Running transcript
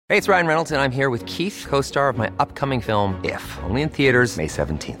Hey, it's Ryan Reynolds, and I'm here with Keith, co-star of my upcoming film, If, only in theaters May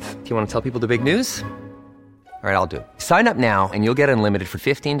 17th. Do you want to tell people the big news? All right, I'll do it. Sign up now and you'll get unlimited for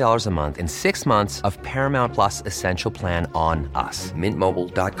 $15 a month and 6 months of Paramount Plus Essential Plan on us.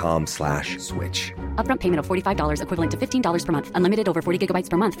 MintMobile.com/switch. Upfront payment of $45 equivalent to $15 per month. Unlimited over 40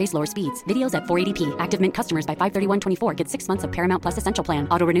 gigabytes per month. Face lower speeds. Videos at 480p. Active Mint customers by 531.24 get 6 months of Paramount Plus Essential Plan.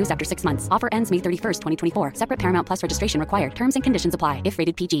 Auto renews after 6 months. Offer ends May 31st, 2024. Separate Paramount Plus registration required. Terms and conditions apply if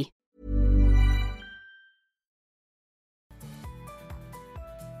rated PG.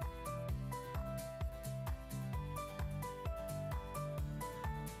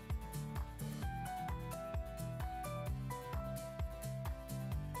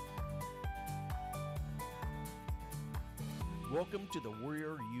 Welcome to the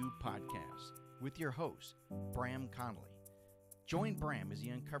Warrior U podcast with your host, Bram Connolly. Join Bram as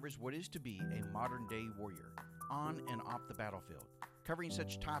he uncovers what is to be a modern-day warrior on and off the battlefield, covering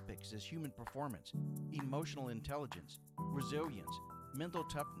such topics as human performance, emotional intelligence, resilience, mental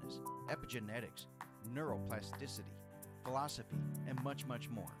toughness, epigenetics, neuroplasticity, philosophy, and much, much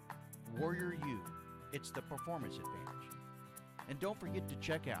more. Warrior U, it's the performance advantage. And don't forget to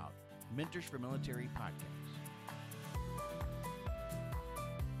check out Mentors for Military podcast.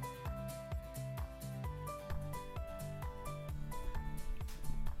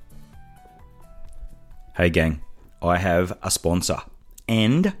 Hey gang, I have a sponsor,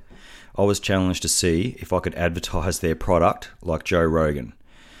 and I was challenged to see if I could advertise their product like Joe Rogan.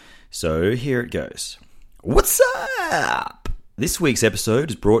 So here it goes. What's up? This week's episode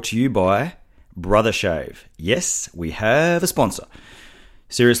is brought to you by Brother Shave. Yes, we have a sponsor.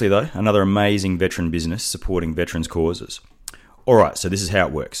 Seriously though, another amazing veteran business supporting veterans' causes. Alright, so this is how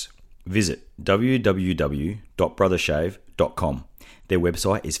it works. Visit www.brothershave.com. Their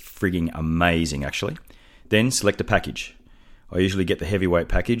website is frigging amazing actually. Then select a package. I usually get the heavyweight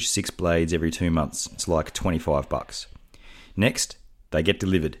package, 6 blades every 2 months. It's like $25. Next, they get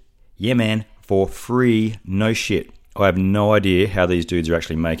delivered. Yeah man, for free, no shit. I have no idea how these dudes are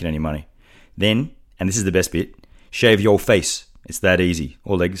actually making any money. Then, and this is the best bit, shave your face. It's that easy.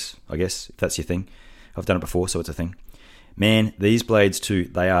 Or legs, I guess, if that's your thing. I've done it before, so it's a thing. Man, these blades too,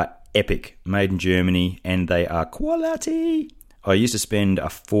 they are epic. Made in Germany, and they are quality. I used to spend a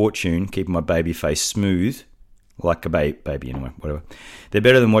fortune keeping my baby face smooth, like a baby anyway, whatever. They're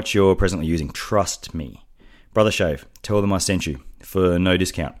better than what you're presently using, trust me. Brother Shave, tell them I sent you for no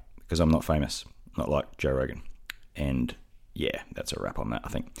discount, because I'm not famous, not like Joe Rogan. And yeah, that's a wrap on that, I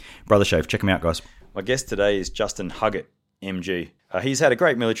think. Brother Shave, check him out, guys. My guest today is Justin Hugget, MG. He's had a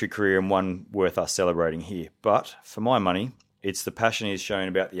great military career and one worth us celebrating here, but for my money, it's the passion he's shown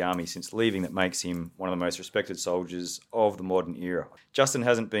about the army since leaving that makes him one of the most respected soldiers of the modern era. Justin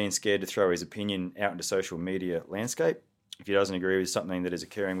hasn't been scared to throw his opinion out into social media landscape if he doesn't agree with something that is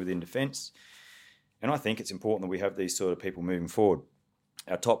occurring within defence. And I think it's important that we have these sort of people moving forward.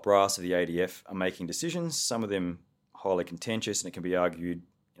 Our top brass of the ADF are making decisions, some of them highly contentious, and it can be argued,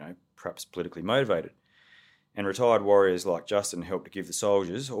 perhaps politically motivated. And retired warriors like Justin help to give the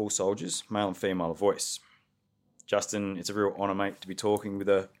soldiers, all soldiers, male and female, a voice. Justin, it's a real honour, mate, to be talking with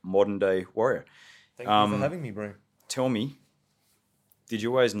a modern-day warrior. Thank you for having me, bro. Tell me, did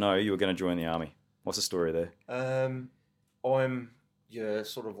you always know you were going to join the army? What's the story there? I'm,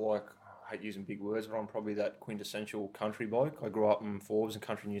 sort of like, I hate using big words, but I'm probably that quintessential country bloke. I grew up in Forbes and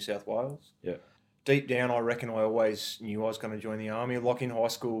country New South Wales. Yeah. Deep down, I reckon I always knew I was going to join the army. Like in high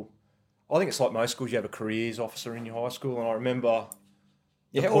school, I think it's like most schools, you have a careers officer in your high school, and I remember...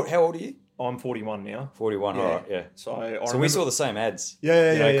 Yeah, how old are you? I'm 41 now. 41, yeah. all right, yeah. So we saw the same ads.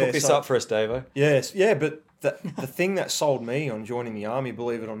 Yeah. Cook this up for us, Davo. Yes, yeah, but the thing that sold me on joining the army,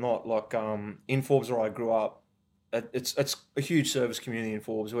 believe it or not, like in Forbes where I grew up, it's a huge service community in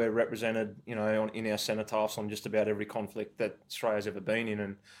Forbes. We're represented, in our cenotaphs on just about every conflict that Australia's ever been in.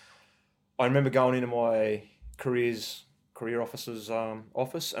 And I remember going into my career officer's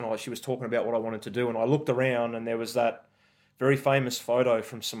office, and she was talking about what I wanted to do, and I looked around, and there was that very famous photo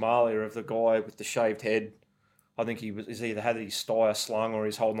from Somalia of the guy with the shaved head. I think he's either had his stire slung or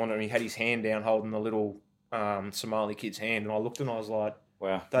he's holding on to it, and he had his hand down holding the little Somali kid's hand. And I looked and I was like,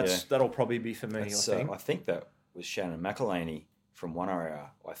 wow, that'll probably be for me, I think. I think that was Shannon McElhaney from 1RR,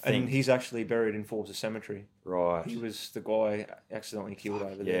 I think. And he's actually buried in Forbes Cemetery. Right. He was the guy accidentally killed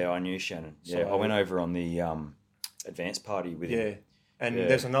over there. Yeah, I knew Shannon. Yeah, I went over on the advance party with him. Yeah. And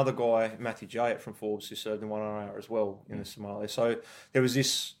there's another guy, Matthew Jayett from Forbes, who served in 1RR as well in the Somalia. So there was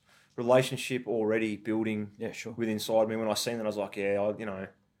this relationship already building with inside me. When I seen that, I was like,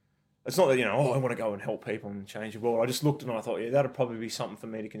 it's not that, I want to go and help people and change the world. I just looked and I thought, that'd probably be something for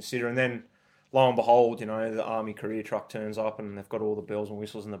me to consider. And then lo and behold, the Army career truck turns up and they've got all the bells and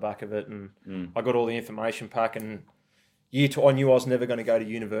whistles in the back of it. And I got all the information pack. And I knew I was never going to go to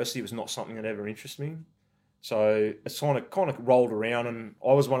university. It was not something that ever interested me. So it's kind of rolled around, and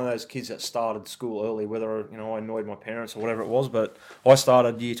I was one of those kids that started school early, whether I annoyed my parents or whatever it was. But I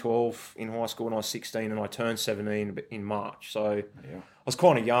started year 12 in high school when I was 16, and I turned 17 in March. So I was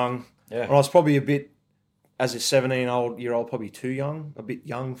kind of young. Yeah. And I was probably a bit, as a 17-year-old, probably too young, a bit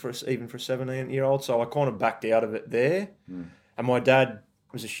young even for a 17-year-old. So I kind of backed out of it there. And my dad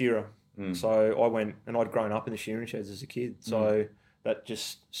was a shearer. So I went, and I'd grown up in the shearing sheds as a kid. So that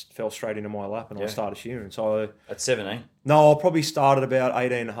just fell straight into my lap, and I started shearing. So at 17? No, I probably started about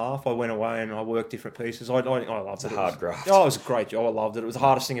 18 and a half. I went away and I worked different pieces. I loved it. It's a hard graft. Oh, it was a great job. I loved it. It was the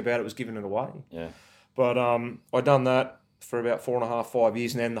hardest thing about it was giving it away. Yeah. But I'd done that for about 4.5, 5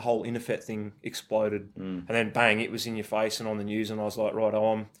 years, and then the whole Interfet thing exploded. And then bang, it was in your face and on the news, and I was like,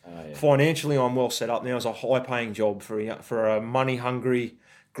 right, financially I'm well set up now. It's a high-paying job for a money-hungry,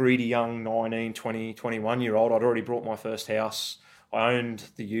 greedy young 19, 20, 21-year-old. I'd already bought my first house. I owned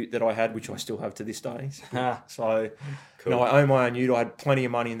the ute that I had, which I still have to this day. So, cool. I own my own ute. I had plenty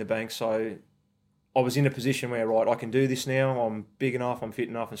of money in the bank. So I was in a position where, right, I can do this now. I'm big enough, I'm fit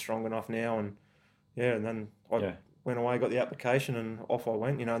enough and strong enough now. And, and then I went away, got the application, and off I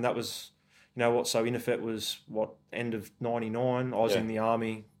went, and that was, so Interfet was, end of 99. I was in the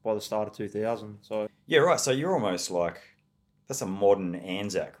Army by the start of 2000. So yeah, right. So you're almost like, that's a modern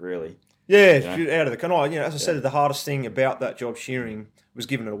Anzac, really. Yeah, out of the canal. As I said, the hardest thing about that job shearing was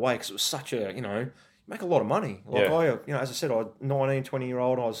giving it away, because it was such a, you make a lot of money. As I said, I was 19,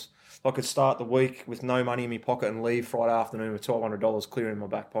 20-year-old. I could start the week with no money in my pocket and leave Friday afternoon with $1,200 clear in my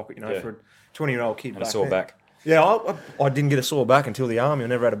back pocket, for a 20-year-old kid. And a sore back. Yeah, I didn't get a sore back until the Army. I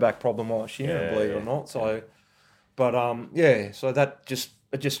never had a back problem while I was shearing, believe it or not. So, but so that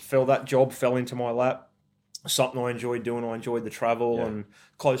that job fell into my lap. Something I enjoyed doing. I enjoyed the travel and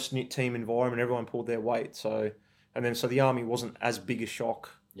close-knit team environment. Everyone pulled their weight. So the Army wasn't as big a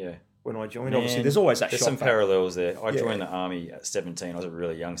shock when I joined. Obviously, there's always that shock. There's some parallels there. I joined the Army at 17. I was a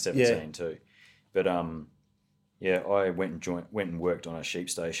really young 17 too. But I went and worked on a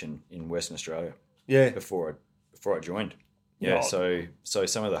sheep station in Western Australia. Yeah. Before I joined. Yeah, so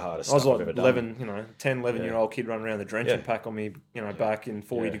some of the hardest stuff I've ever done. 11-year-old kid running around the drenching pack on me, back in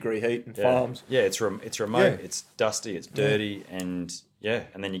 40-degree heat and farms. Yeah, it's remote, it's dusty, it's dirty, and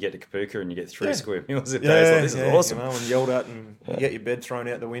then you get to Kapooka and you get 3 square meals a day. It's like, this is awesome. And yelled at, and you get your bed thrown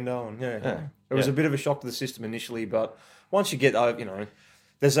out the window, and it was a bit of a shock to the system initially, but once you get over,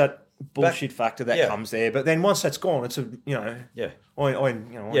 there's that bullshit factor that comes there, but then once that's gone, it's it's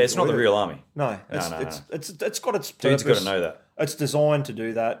not the real Army. No, it's got its purpose. Dude's got to know that. It's designed to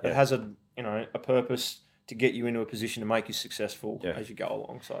do that. It has a purpose to get you into a position to make you successful as you go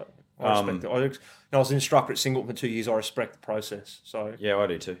along. So I respect it. I was an instructor at Singleton for 2 years. I respect the process. So yeah, I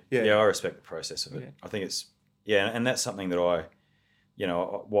do too. Yeah, I respect the process of it. Yeah. I think it's and that's something that I.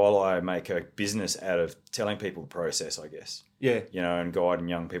 While I make a business out of telling people the process, I guess. Yeah. And guiding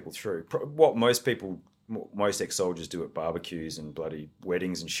young people through. What most ex-soldiers do at barbecues and bloody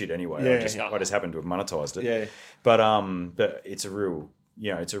weddings and shit anyway. Yeah. I just happen to have monetized it. Yeah. But it's a real,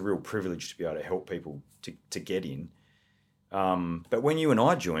 it's a real privilege to be able to help people to get in. But when you and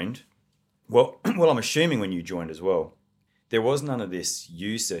I joined, well, I'm assuming when you joined as well, there was none of this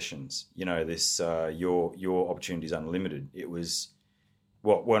U sessions, this your opportunities unlimited. It was...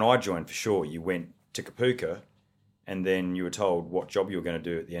 Well, when I joined, for sure, you went to Kapooka and then you were told what job you were going to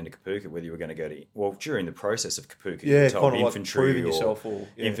do at the end of Kapooka, whether you were going to go to... Well, during the process of Kapooka, you were told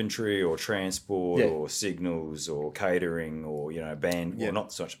infantry or transport or signals or catering or, band... Well,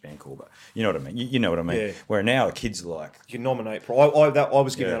 not so much band call, but you know what I mean. You know what I mean. Yeah. Where now the kids are like... You can nominate... I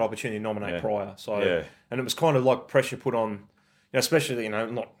was given that opportunity to nominate prior. So, and it was kind of like pressure put on, especially,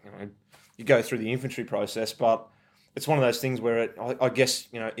 you go through the infantry process, but... It's one of those things where I guess,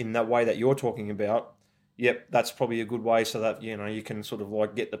 in that way that you're talking about, that's probably a good way so that, you can sort of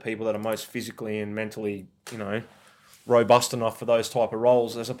like get the people that are most physically and mentally, robust enough for those type of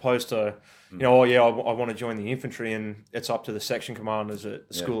roles, as opposed to, I want to join the infantry and it's up to the section commanders at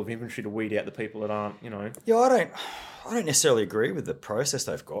the School of Infantry to weed out the people that aren't, Yeah, I don't necessarily agree with the process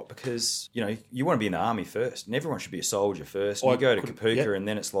they've got, because, you want to be in the Army first and everyone should be a soldier first. And you go to Kapooka and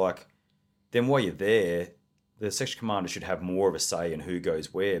then it's like, then while you're there, the section commander should have more of a say in who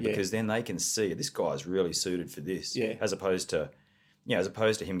goes where, because then they can see this guy's really suited for this, as opposed to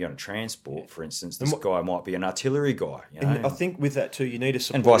him going to transport, for instance. This guy might be an artillery guy. And I think with that too, you need a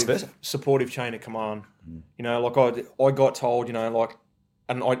supportive chain of command. I got told,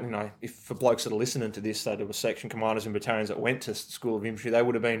 and I, if for blokes that are listening to this, that there were section commanders and battalions that went to School of Infantry, they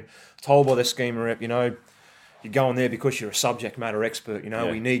would have been told by their schema rep, you're going there because you're a subject matter expert.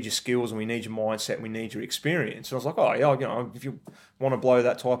 We need your skills and we need your mindset and we need your experience. And I was like, oh, yeah, if you want to blow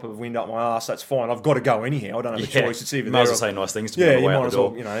that type of wind up my ass, that's fine. I've got to go anyhow. I don't have a choice. It's either might as well say nice things to me on the way out the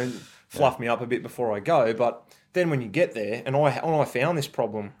door. You might as well, fluff me up a bit before I go. But then when you get there, and I found this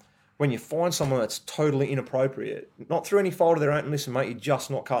problem, when you find someone that's totally inappropriate, not through any fault of their own, listen, mate, you're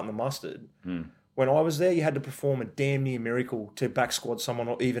just not cutting the mustard. When I was there, you had to perform a damn near miracle to back squad someone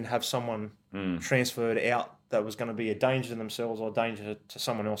or even have someone transferred out that was going to be a danger to themselves or a danger to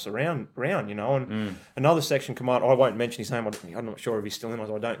someone else around. And another section commander, I won't mention his name, I'm not sure if he's still in, I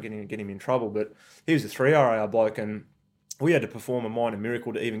don't get him in trouble, but he was a 3RAR bloke, and we had to perform a minor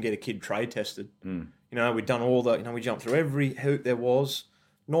miracle to even get a kid trade tested. We'd done all the, we jumped through every hoop there was.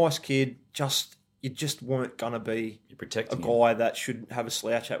 Nice kid, you just weren't going to be a guy that should have a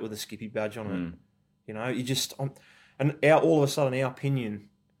slouch hat with a Skippy badge on it. You just... all of a sudden, our opinion,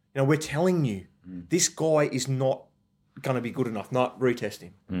 we're telling you, this guy is not going to be good enough. Not retest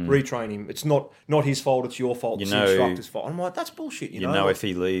him, retrain him. It's not his fault, it's your fault, it's the instructor's fault. I'm like, that's bullshit,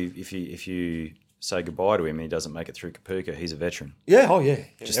 if he say goodbye to him and he doesn't make it through Kapooka, he's a veteran. Yeah, oh yeah.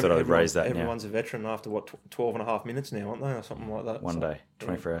 Just thought I'd raise that. Everyone's a veteran after, 12 and a half minutes now, aren't they, or something like that? One day,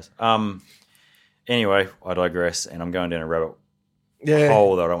 24 hours. Anyway, I digress, and I'm going down a rabbit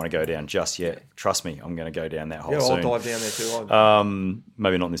hole that I don't want to go down just yet. Yeah. Trust me, I'm going to go down that hole soon. I'll dive down there too.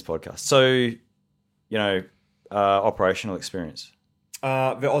 Maybe not in this podcast. So, operational experience.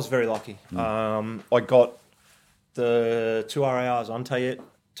 I was very lucky. I got the 2 RARs on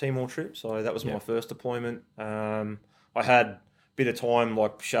Timor trip, so that was my first deployment. I had a bit of time,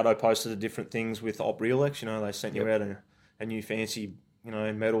 like shadow posted different things with Op Relex. They sent you out a new fancy,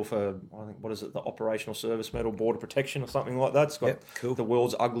 medal for, I think, what is it, the Operational Service Medal, Border Protection or something like that. It's got the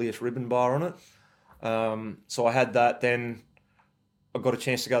world's ugliest ribbon bar on it. So I had that. Then I got a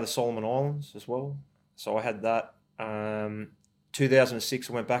chance to go to the Solomon Islands as well. So I had that. 2006,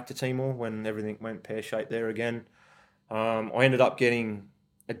 I went back to Timor when everything went pear-shaped there again. I ended up getting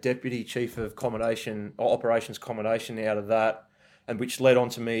a Deputy Chief of Operations Accommodation out of that, and which led on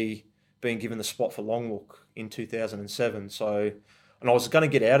to me being given the spot for Long Look in 2007. So, and I was going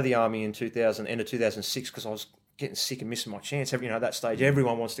to get out of the Army in end of 2006 because I was getting sick of missing my chance. At that stage,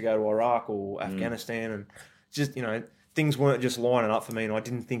 everyone wants to go to Iraq or Afghanistan, and just, things weren't just lining up for me, and I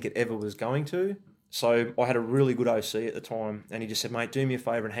didn't think it ever was going to. So I had a really good OC at the time, and he just said, mate, do me a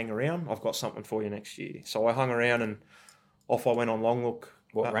favour and hang around. I've got something for you next year. So I hung around, and off I went on Long Look.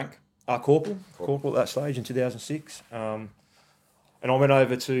 What rank? Corporal at that stage in 2006. And I went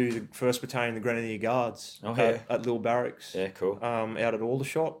over to the 1st Battalion, the Grenadier Guards at Lille Barracks. Yeah, cool. Out at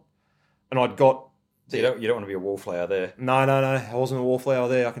Aldershot. And I'd got... You don't want to be a wallflower there. No. I wasn't a wallflower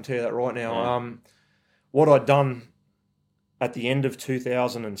there, I can tell you that right now. What I'd done at the end of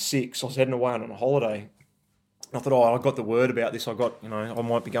 2006, I was heading away on a holiday. I thought, I got the word about this. I got, I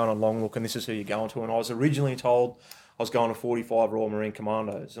might be going on Long Look, and this is who you're going to. And I was originally told I was going to 45 Royal Marine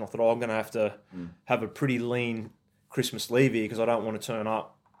Commandos, and I thought, I'm going to have to have a pretty lean Christmas leave here because I don't want to turn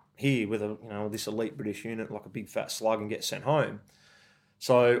up here with this elite British unit like a big fat slug and get sent home.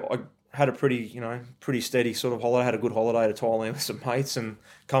 So I had a pretty steady sort of holiday. I had a good holiday to Thailand with some mates and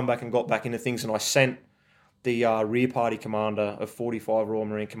come back and got back into things. And I sent the rear party commander of 45 Royal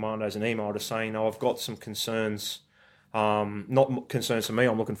Marine Commandos an email just saying, I've got some concerns. Not concerns for me.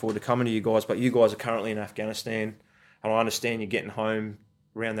 I'm looking forward to coming to you guys, but you guys are currently in Afghanistan. And I understand you're getting home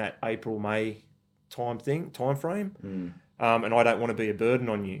around that April-May time frame, and I don't want to be a burden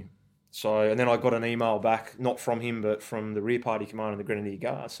on you. So, and then I got an email back, not from him, but from the rear party commander of the Grenadier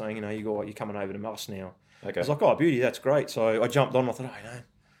Guards, saying, you're coming over to us now. Okay. I was like, beauty, that's great. So I jumped on. I thought, I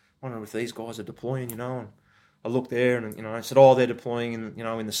wonder if these guys are deploying, and I looked there, and I said, they're deploying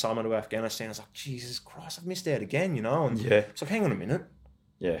in the summer to Afghanistan. I was like, Jesus Christ, I've missed out again, and it's like, hang on a minute.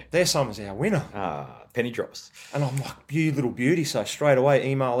 Yeah. Their summer's our winner. Penny drops. And I'm like, you little beauty. So straight away,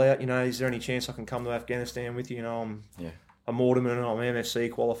 email out, is there any chance I can come to Afghanistan with you? I'm a Mortimer and I'm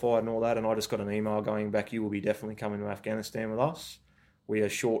MFC qualified and all that. And I just got an email going back, you will be definitely coming to Afghanistan with us. We are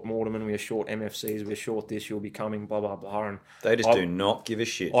short Mortimer, we are short MFCs, we are short this, you'll be coming, blah, blah, blah. And they just do not give a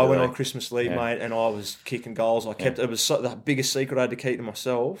shit. I went on Christmas leave, mate, and I was kicking goals. I kept it was the biggest secret I had to keep to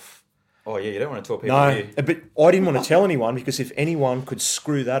myself. Oh, yeah, you don't want to talk people here. No, but I didn't want to tell anyone because if anyone could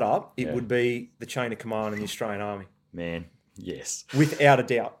screw that up, it would be the chain of command in the Australian Army. Man, yes. Without a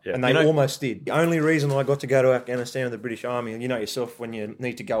doubt. Yeah. And they almost did. The only reason I got to go to Afghanistan with the British Army, and you know yourself, when you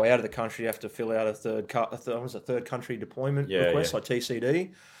need to go out of the country, you have to fill out a third country deployment request, like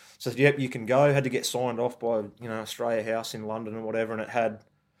TCD. So yep, you can go. Had to get signed off by Australia House in London or whatever, and it had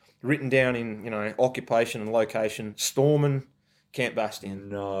written down in occupation and location Stormen, Camp Bastion.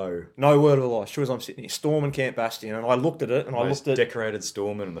 No word of a lie. Sure as I'm sitting here, Stormen, Camp Bastion, and I looked at it and I looked at decorated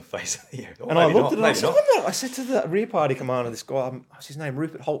Stormen on the face of the earth. And I looked at it. And I said to the rear party commander, this guy, what's his name?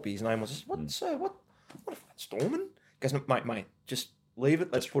 Rupert Holtby. His name was. What, sir? What? Stormen? He goes, mate, just leave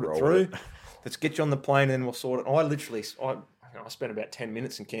it. Let's put it through. Let's get you on the plane, and then we'll sort it. And I spent about 10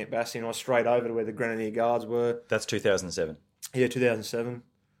 minutes in Camp Bastion. I was straight over to where the Grenadier Guards were. That's 2007. Yeah, 2007.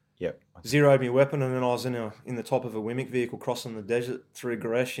 Yep. Zeroed my weapon, and then I was in the top of a Wimmick vehicle crossing the desert through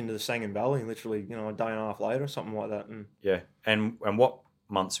Goresh into the Sangin Valley, literally, a day and a half later, something like that. And what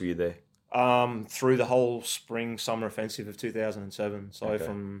months were you there? Through the whole summer offensive of 2007.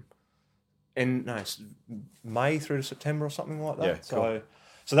 So it's May through to September or something like that. Yeah, cool.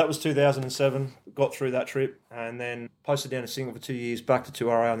 So that was 2007. Got through that trip, and then posted down to Singapore for 2 years, back to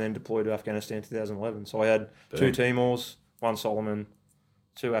 2RA, and then deployed to Afghanistan in 2011. So I had 2 Timors, 1 Solomon,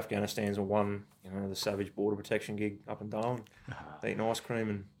 2 Afghanistans, and 1, the Savage Border Protection gig up in Darwin, eating ice cream.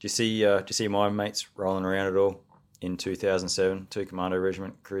 And do you see my mates rolling around at all in 2007? 2 Commando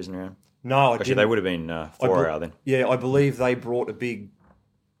Regiment cruising around. No, actually they would have been 4RA then. Yeah, I believe they brought a big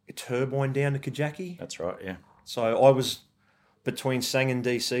turbine down to Kajaki. That's right. Yeah. So I was between Sangin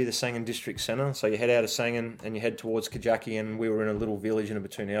DC, the Sangin District Centre. So you head out of Sangin and you head towards Kajaki, and we were in a little village in a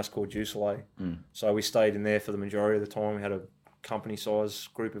between house called Jusilay. So we stayed in there for the majority of the time. We had a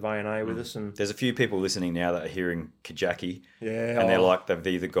company-sized group of A&A with us. And there's a few people listening now that are hearing Kajaki, and they're like they've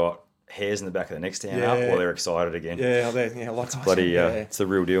either got hairs in the back of the neck stand up, or they're excited again. Like it's the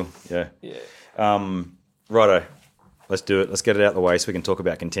real deal. Righto, let's do it. Let's get it out of the way so we can talk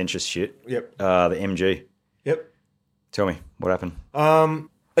about contentious shit. Yep. The MG. Yep. Tell me what happened.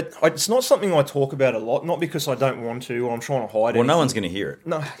 It's not something I talk about a lot, not because I don't want to or I'm trying to hide it. Well, no one's going to hear it.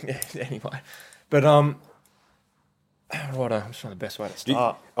 No, anyway. But righto, I'm just trying the best way to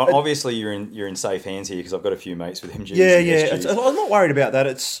start. Obviously, you're in safe hands here because I've got a few mates with MGs. Yeah. I'm not worried about that.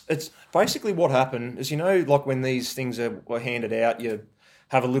 It's basically what happened is, like when these things were handed out, you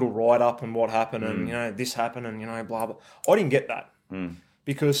have a little write-up on what happened and, this happened and, blah, blah. I didn't get that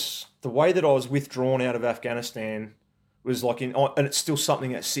because the way that I was withdrawn out of Afghanistan was like, and it's still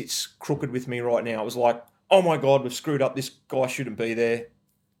something that sits crooked with me right now. It was like, oh my God, we've screwed up. This guy shouldn't be there.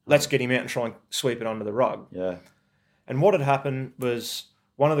 Let's get him out and try and sweep it under the rug. Yeah. And what had happened was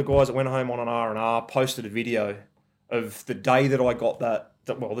one of the guys that went home on an R&R posted a video of the day that I got the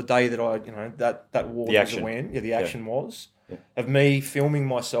day that I, that war was when. Yeah, the action was. Yeah. Of me filming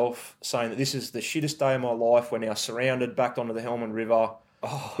myself saying that this is the shittest day of my life. We're now surrounded, backed onto the Helmand River.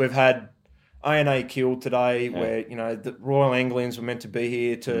 Oh. We've had A&A killed today where, the Royal Anglians were meant to be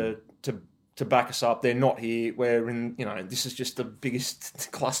here to back us up. They're not here. We're in, this is just the biggest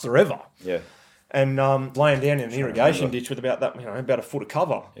cluster ever. Yeah. And laying down in an irrigation ditch with about a foot of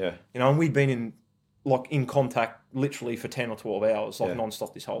cover. Yeah. And we'd been in contact literally for 10 or 12 hours,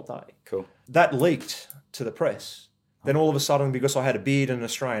 non-stop this whole day. Cool. That leaked to the press. Then all of a sudden, because I had a beard and an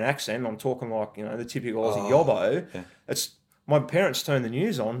Australian accent, I'm talking like, the typical Aussie yobbo. Yeah. It's my parents turned the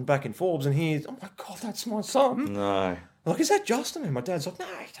news on back in Forbes and he's, oh my God, that's my son. No. Like, is that Justin? And my dad's like, no,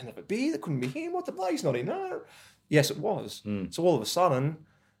 he doesn't have a beard. That couldn't be him. What the bloke? He's not in. No. Yes, it was. So all of a sudden,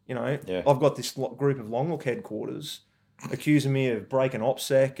 I've got this group of Longlook headquarters accusing me of breaking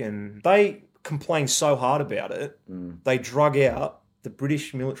OPSEC, and they complained so hard about it, they drug out the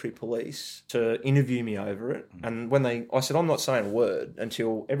British military police to interview me over it. And I said, I'm not saying a word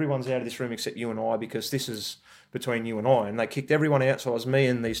until everyone's out of this room except you and I, because this is between you and I. And they kicked everyone out, so it was me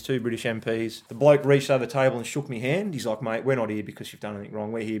and these 2 British MPs. The bloke reached over the table and shook me hand. He's like, mate, we're not here because you've done anything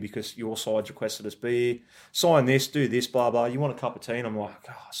wrong. We're here because your side's requested us be here. Sign this, do this, blah, blah. You want a cup of tea? And I'm like,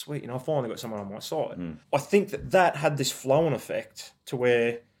 oh, sweet. I finally got someone on my side. I think that had this flow-on effect to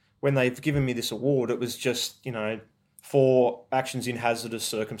where when they've given me this award, it was just, for actions in hazardous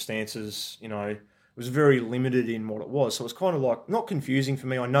circumstances, it was very limited in what it was. So it was kind of like, not confusing for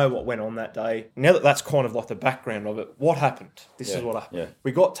me. I know what went on that day. Now that that's kind of like the background of it, what happened? This is what happened. Yeah.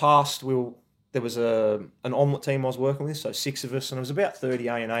 We got tasked. There was an omelette team I was working with, so 6 of us, and it was about 30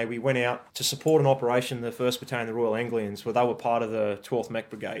 A&A. We went out to support an operation, the 1st Battalion, the Royal Anglians, where they were part of the 12th Mech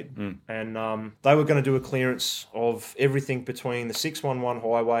Brigade. And they were going to do a clearance of everything between the 611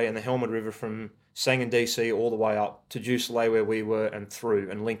 highway and the Helmand River from Sangin DC all the way up to Jusilay where we were and through,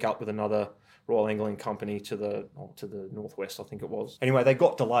 and link up with another Royal Anglian company to the northwest, I think it was. Anyway, they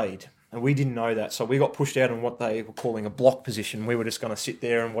got delayed, and we didn't know that, so we got pushed out in what they were calling a block position. We were just going to sit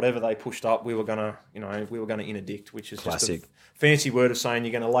there, and whatever they pushed up, we were going to interdict, which is classic. Just a fancy word of saying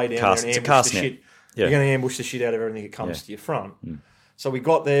you're going to lay down there and ambush the shit. Yeah. You're going to ambush the shit out of everything that comes to your front. So we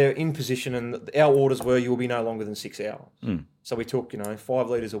got there in position, and our orders were, you'll be no longer than 6 hours. So we took, 5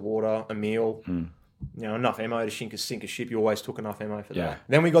 litres of water, a meal, enough ammo to sink a ship. You always took enough ammo for that.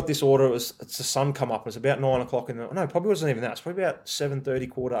 Then we got this order. It's the sun come up. It was about 9 o'clock probably wasn't even that. It's probably about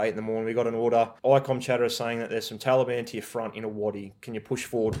 7:30, 7:45 in the morning. We got an order. ICOM chatter is saying that there's some Taliban to your front in a wadi. Can you push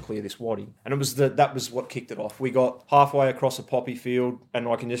forward to clear this wadi? And that was what kicked it off. We got halfway across a poppy field, and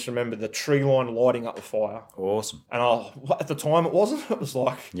I can just remember the tree line lighting up with fire. Awesome. And at the time it wasn't. It was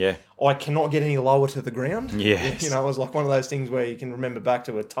like, I cannot get any lower to the ground. Yes. It was like one of those things where you can remember back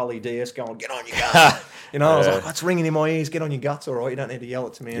to a Tully DS going, get on your guts. I was like, that's ringing in my ears. Get on your guts, all right. You don't need to yell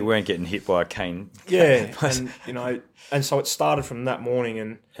it to me. You weren't getting hit by a cane. Yeah, and so it started from that morning.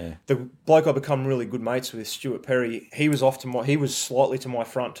 And the bloke I become really good mates with, Stuart Perry, he was slightly to my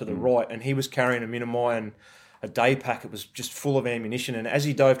front to the right, and he was carrying a Minimi and a day pack. It was just full of ammunition. And as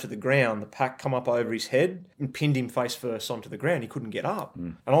he dove to the ground, the pack come up over his head and pinned him face first onto the ground. He couldn't get up.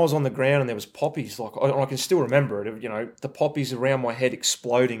 And I was on the ground, and there was poppies. Like I can still remember it. The poppies around my head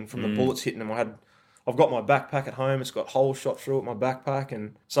exploding from the bullets hitting them. I've got my backpack at home. It's got holes shot through it, my backpack.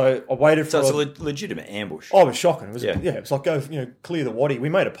 And so I waited for... So it's a legitimate ambush. Oh, it was shocking. It was, it was like, go, clear the wadi. We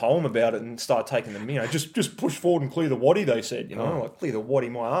made a poem about it and started taking them, just push forward and clear the wadi, they said, like, clear the wadi,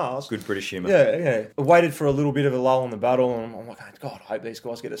 my arse. Good British humour. Yeah. I waited for a little bit of a lull in the battle, and I'm like, God, I hope these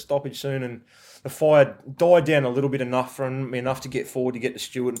guys get a stoppage soon. And the fire died down a little bit enough to get forward to get to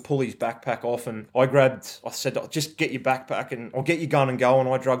Stuart and pull his backpack off. And I said, just get your backpack and I'll get your gun and go. And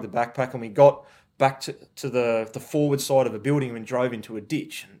I dragged the backpack, and we got back to the forward side of a building and drove into a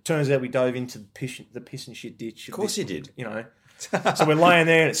ditch. And it turns out we dove into the piss and shit ditch. Of course you did. So we're laying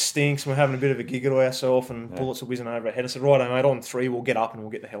there and it stinks and we're having a bit of a giggle to ourselves and bullets are whizzing over our head. I said, right, mate, on 3, we'll get up and we'll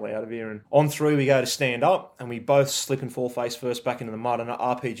get the hell out of here. And on 3, we go to stand up and we both slip and fall face first back into the mud, and an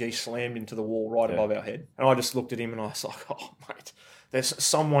RPG slammed into the wall right above our head. And I just looked at him and I was like, oh, mate,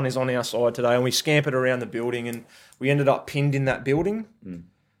 someone is on our side today. And we scampered around the building and we ended up pinned in that building.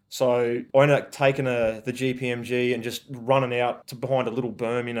 So I ended up taking the GPMG and just running out to behind a little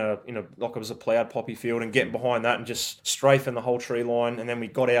berm in a like it was a ploughed poppy field, and getting behind that and just strafing the whole tree line. And then we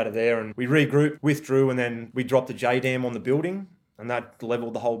got out of there and we regrouped, withdrew, and then we dropped the JDAM on the building, and that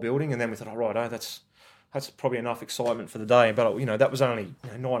leveled the whole building. And then we thought, all right, that's probably enough excitement for the day. But that was only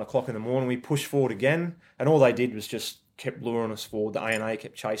 9 o'clock in the morning. We pushed forward again, and all they did was just kept luring us forward. The A&A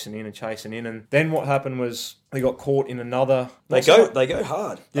kept chasing in. And then what happened was we got caught in another... They go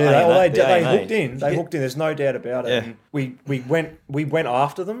hard. Yeah, they hooked in. They hooked in. There's no doubt about it. Yeah. And we went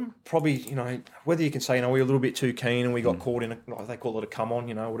after them. Probably, whether you can say, we were a little bit too keen and we got caught in they call it a come on,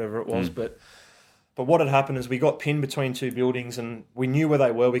 whatever it was. But what had happened is we got pinned between two buildings and we knew where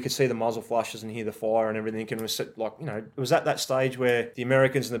they were. We could see the muzzle flashes and hear the fire and everything. And it was it was at that stage where the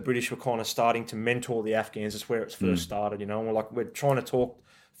Americans and the British were kind of starting to mentor the Afghans. That's where it first started, And we're trying to talk.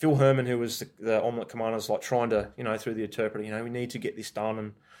 Phil Herman, who was the omelette commander, was trying to, through the interpreter, we need to get this done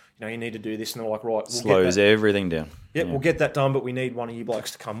and, you need to do this. And they're like, right, slows everything down. Yep, we'll get that done, but we need one of you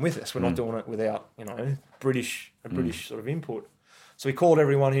blokes to come with us. We're not doing it without, British sort of input. So we called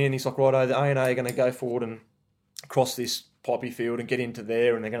everyone here and he's like, righto, the A&A are going to go forward and cross this poppy field and get into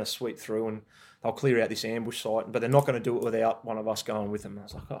there, and they're going to sweep through and they'll clear out this ambush site, but they're not going to do it without one of us going with them. And I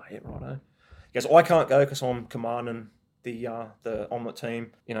was like, oh, yeah, righto. He goes, I can't go because I'm commanding the omelette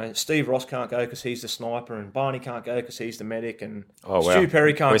team. Steve Ross can't go because he's the sniper, and Barney can't go because he's the medic, and Stu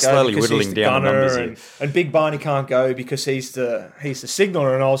Perry can't go because he's the gunner, and Big Barney can't go because he's the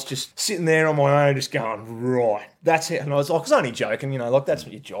signaller. And I was just sitting there on my own, just going, right, that's it. And I was like, I was only joking, that's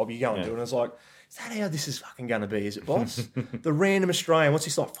your job, you go and do it. And I was like, is that how this is fucking going to be, is it, boss? The random Australian, what's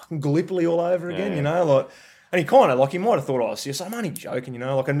this, like fucking Gallipoli all over again, And he kind of, he might have thought I was serious. I'm only joking,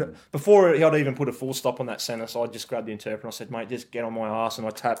 and before I'd even put a full stop on that centre, so I just grabbed the interpreter and I said, mate, just get on my arse. And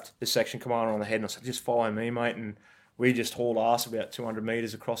I tapped the section commander on the head and I said, just follow me, mate. And we just hauled arse about 200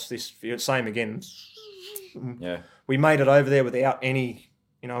 metres across this field. Same again. Yeah. We made it over there without any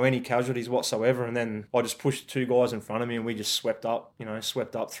casualties whatsoever. And then I just pushed 2 guys in front of me and we just swept up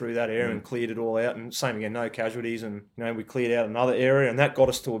through that area and cleared it all out. And same again, no casualties. And, we cleared out another area, and that got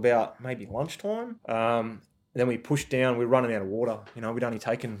us to about maybe lunchtime. Then we pushed down, we were running out of water. We'd only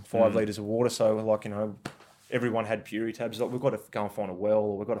taken 5 litres of water, so everyone had Puri tabs. We've got to go and find a well,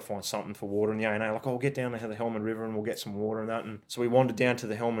 or we've got to find something for water. And we'll get down to the Helmand River and we'll get some water and that. And so we wandered down to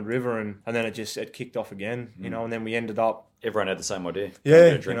the Helmand River, and then it kicked off again, and then we ended up... Everyone had the same idea.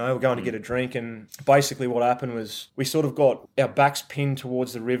 Yeah, we're going to get a drink. And basically what happened was we sort of got our backs pinned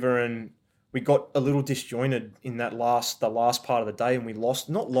towards the river, and we got a little disjointed in the last part of the day, and we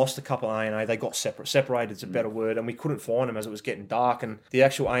not lost a couple of A&A, they got separated is a better word, and we couldn't find them as it was getting dark, and the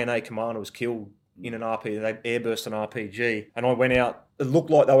actual A&A commander was killed in an RP. They airburst an RPG, and I went out. It looked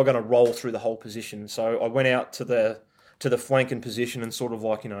like they were going to roll through the whole position, so I went out to the flanking position and sort of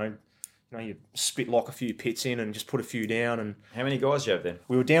like you spit like a few pits in and just put a few down. And How many guys do you have then?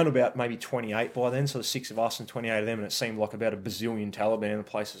 we were down to about maybe 28 by then, so there's 6 of us and 28 of them, and it seemed like about a bazillion Taliban. The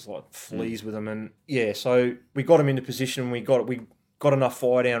place was like fleas with them, and yeah, so we got them into position. We got enough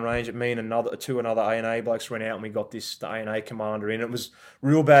fire down range at me and two other A&A blokes went out, and we got the A&A commander in. It was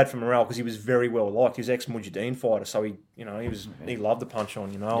real bad for morale because he was very well liked. He was ex-Mujahideen fighter, so he loved the punch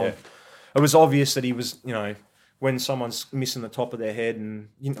on, Yeah. It was obvious that he was, when someone's missing the top of their head, and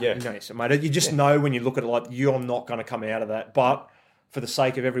so, mate, you just know when you look at it like, you're not going to come out of that, but for the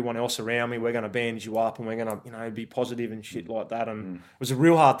sake of everyone else around me, we're going to bandage you up and we're going to, be positive and shit like that. And it was a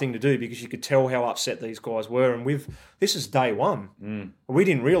real hard thing to do because you could tell how upset these guys were. And this is day one. We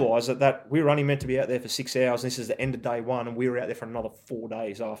didn't realise that we were only meant to be out there for 6 hours, and this is the end of day one, and we were out there for another 4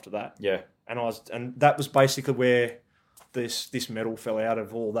 days after that. Yeah. And that was basically where this medal fell out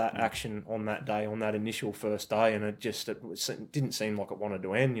of all that action on that day, on that initial first day, and it didn't seem like it wanted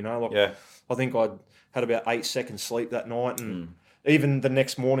to end, I think I'd had about 8 seconds sleep that night, and even the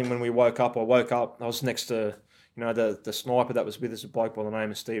next morning when we woke up, I was next to, the sniper that was with us, a bloke by the name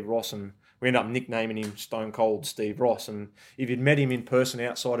of Steve Ross, and we ended up nicknaming him Stone Cold Steve Ross. And if you'd met him in person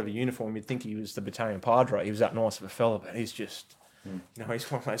outside of a uniform, you'd think he was the battalion padre. He was that nice of a fella, but he's just,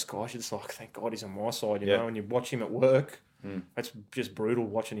 he's one of those guys, it's like, thank God he's on my side, know, and you watch him at work. It's just brutal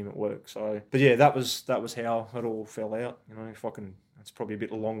watching him at work. So, but yeah, that was how it all fell out. If I can, it's probably a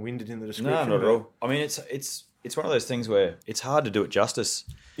bit long-winded in the description. No, not at all. I mean, it's one of those things where it's hard to do it justice.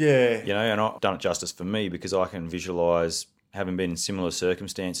 Yeah. And I've done it justice for me because I can visualise having been in similar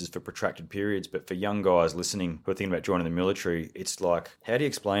circumstances for protracted periods. But for young guys listening who are thinking about joining the military, it's like, how do you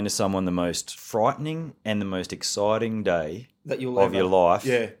explain to someone the most frightening and the most exciting day that of your life?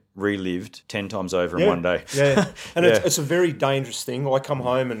 Yeah. Relived 10 times over in one day. Yeah. And it's a very dangerous thing. I come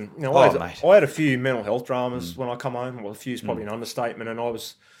home and, I had a few mental health dramas when I come home. Well, a few is probably an understatement. And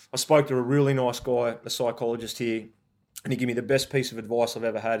I spoke to a really nice guy, a psychologist here, and he gave me the best piece of advice I've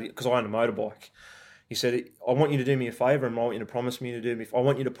ever had because I own a motorbike. He said, I want you to do me a favour, and I want you to promise me to do me. I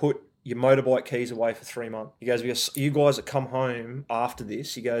want you to put your motorbike keys away for 3 months. He goes, because you guys that come home after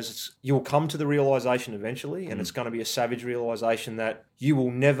this, he goes, you'll come to the realisation eventually, and it's going to be a savage realisation that you will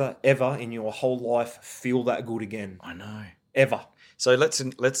never, ever in your whole life feel that good again. I know. Ever. So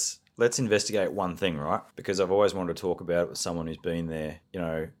let's investigate one thing, right? Because I've always wanted to talk about it with someone who's been there,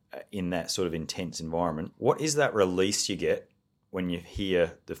 in that sort of intense environment. What is that release you get when you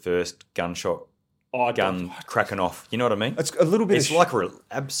hear the first gun cracking off? You know what I mean? It's a little bit. It's like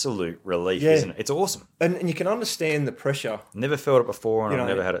absolute relief, isn't it? It's awesome. And you can understand the pressure. Never felt it before, and I've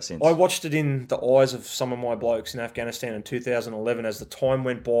never had it since. I watched it in the eyes of some of my blokes in Afghanistan in 2011 as the time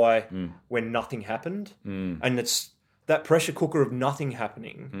went by when nothing happened. And it's that pressure cooker of nothing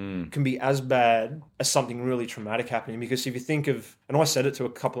happening can be as bad as something really traumatic happening. Because if you think of, and I said it to a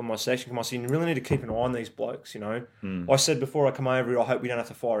couple of my section, I said, you really need to keep an eye on these blokes, I said before I come over here, I hope we don't have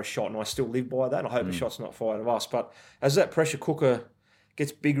to fire a shot, and I still live by that, and I hope the shot's not fired of us. But as that pressure cooker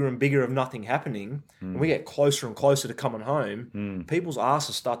gets bigger and bigger of nothing happening, and we get closer and closer to coming home, people's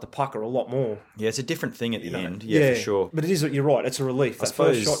asses start to pucker a lot more. Yeah, it's a different thing at the end. Yeah, for sure. But it is, you're right, it's a relief. That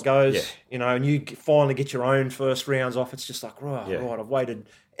first shot goes, and you finally get your own first rounds off. It's just like, right, I've waited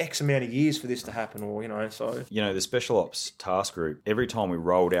X amount of years for this to happen, or, so. The Special Ops task group, every time we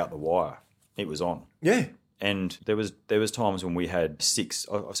rolled out the wire, it was on. Yeah. And there was times when we had 6.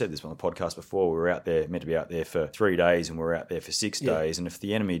 I've said this on the podcast before. We were out there, meant to be out there for 3 days, and we were out there for 6 days. And if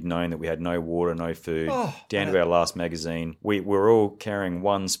the enemy had known that we had no water, no food, down to our last magazine, we were all carrying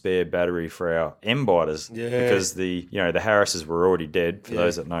one spare battery for our M-biters because the Harrises were already dead. For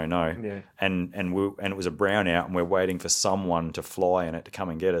those that know, and it was a brownout, and we're waiting for someone to fly in it to come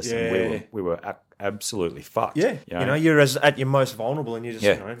and get us. And we were absolutely fucked. Yeah, you're at your most vulnerable, and you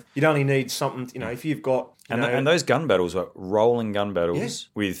just you'd only need something. If you've got and those gun battles were rolling gun battles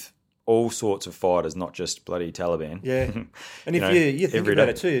with all sorts of fighters, not just bloody Taliban. Yeah, and if you think about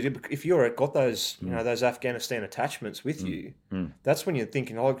it too, if you're got those those Afghanistan attachments with you, that's when you're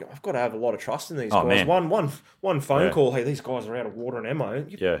thinking, I've got to have a lot of trust in these guys. Man. One phone call, hey, these guys are out of water and ammo.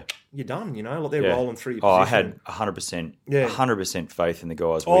 You're done. Like they're rolling through your position. I had 100% faith in the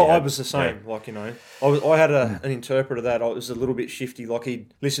guys. I was the same. I had an interpreter that was a little bit shifty. Like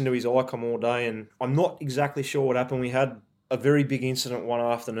he'd listen to his ICOM all day, and I'm not exactly sure what happened. We had a very big incident one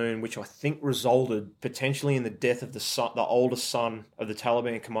afternoon, which I think resulted potentially in the death of the oldest son of the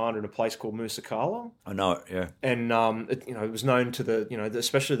Taliban commander in a place called Musa Qala. I know it, yeah. And it was known to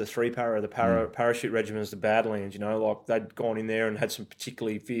especially the parachute regiments, the Badlands. Like they'd gone in there and had some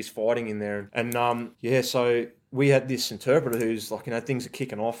particularly fierce fighting in there. And so we had this interpreter who's like, things are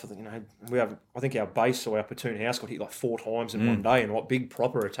kicking off. I think our base or our platoon house got hit like 4 times in one day, and like big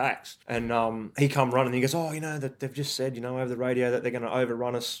proper attacks. And he come running and he goes, that they've just said, over the radio that they're going to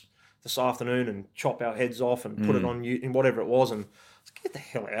overrun us this afternoon and chop our heads off and put it on you and whatever it was. And I was like, get the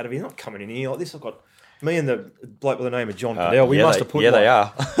hell out of here! You're not coming in here like this. I've got me and the bloke with the name of John Cadell. We must have put. Yeah, they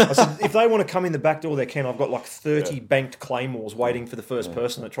are. I said, if they want to come in the back door, they can. I've got like 30 banked claymores waiting for the first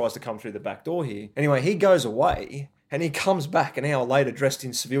person that tries to come through the back door here. Anyway, he goes away. And he comes back an hour later dressed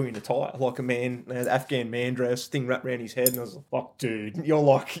in civilian attire, like a man, an Afghan man dress, thing wrapped around his head. And I was like, dude,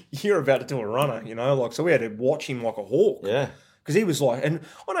 you're about to do a runner, so we had to watch him like a hawk. Yeah. Because he was like, and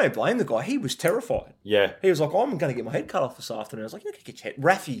I don't blame the guy, he was terrified. Yeah. He was like, I'm going to get my head cut off this afternoon. I was like, you're not going to get your head,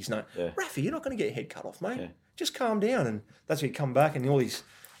 Raffy's, no. Yeah. Raffy, you're not going to get your head cut off, mate. Yeah. Just calm down. And that's when he come back and all his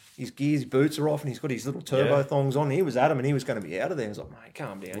gears, boots are off and he's got his little turbo thongs on. He was adamant he was going to be out of there. I was like, mate,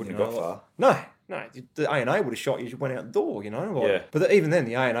 calm down. Wouldn't have got far. No, the A&A would have shot you as you went out the door, But even then,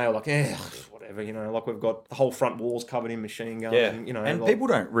 the A&A were like, whatever, like we've got the whole front walls covered in machine guns. Yeah, and people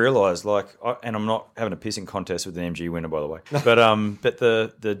don't realise, and I'm not having a pissing contest with the MG winner, by the way, but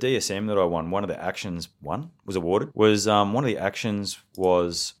the DSM that I won, one of the actions was awarded, was one of the actions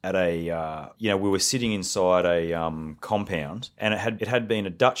was at a, we were sitting inside a compound, and it had been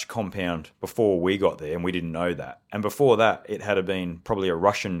a Dutch compound before we got there, and we didn't know that. And before that, it had been probably a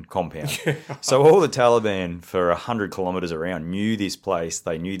Russian compound. So all the Taliban for 100 kilometres around knew this place.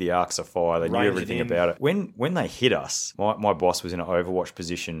 They knew the arcs of fire. They knew everything about it. When they hit us, my boss was in an overwatch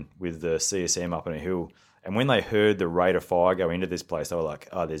position with the CSM up on a hill. And when they heard the rate of fire go into this place, they were like,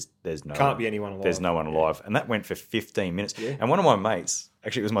 there's no Can't be anyone alive. There's no one alive. Yeah. And that went for 15 minutes. Yeah. And one of my mates,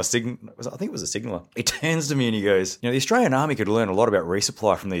 actually it was I think it was a signaller, he turns to me and he goes, the Australian Army could learn a lot about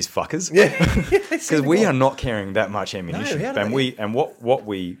resupply from these fuckers. Yeah. Because we are not carrying that much ammunition. No, what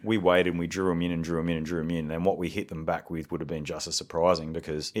we waited and we drew them in and drew them in and drew them in, and what we hit them back with would have been just as surprising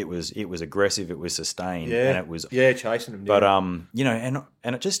because it was aggressive, it was sustained, and it was chasing them. But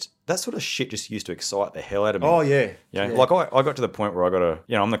and it just, that sort of shit just used to excite the hell out of me. Oh yeah. Like I got to the point where I got to,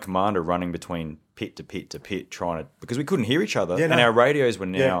 I'm the commander running between pit to pit to pit because we couldn't hear each other, and our radios were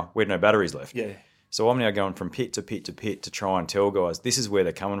now we had no batteries left. Yeah. So I'm now going from pit to pit to pit to try and tell guys this is where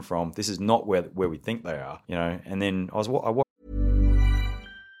they're coming from. This is not where we think they are, And then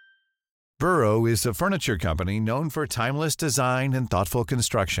Burrow is a furniture company known for timeless design and thoughtful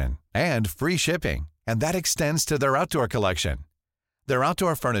construction and free shipping, and that extends to their outdoor collection. Their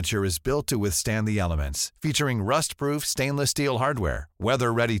outdoor furniture is built to withstand the elements, featuring rust-proof stainless steel hardware,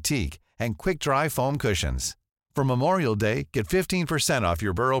 weather-ready teak, and quick-dry foam cushions. For Memorial Day, get 15% off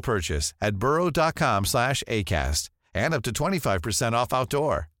your Burrow purchase at burrow.com/ACAST and up to 25% off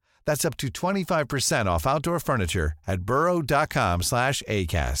outdoor. That's up to 25% off outdoor furniture at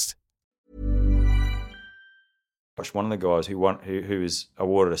burrow.com/ACAST. One of the guys who was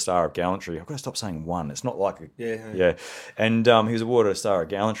awarded a Star of Gallantry. I've got to stop saying one. It's not like yeah. And he was awarded a Star of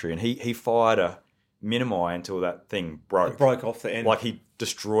Gallantry, and he fired a Minimi until that thing broke. It broke off the end. Like he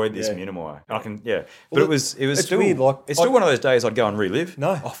destroyed this Minimi. I can but well, it was still weird. It's still one of those days I'd go and relive.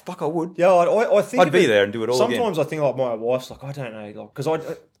 No, oh fuck, I would. Yeah, I think I'd be there and do it all again. Sometimes I think like my wife's like, I don't know, because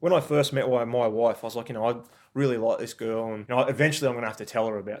when I first met my wife, I was like, I really like this girl, and eventually I'm going to have to tell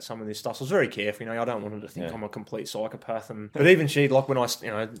her about some of this stuff. So I was very careful, I don't want her to think I'm a complete psychopath. But even she, like when I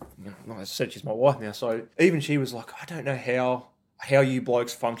said she's my wife now, so even she was like, I don't know how you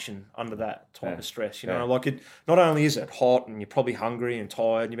blokes function under that type of stress. Like it. Not only is it hot and you're probably hungry and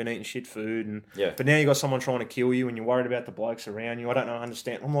tired and you've been eating shit food, but now you got someone trying to kill you and you're worried about the blokes around you. I don't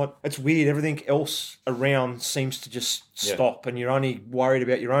understand. I'm like, it's weird. Everything else around seems to just stop, and you're only worried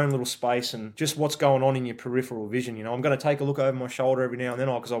about your own little space and just what's going on in your peripheral vision. I'm going to take a look over my shoulder every now and then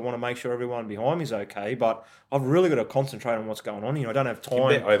because I want to make sure everyone behind me is okay. But I've really got to concentrate on what's going on. I don't have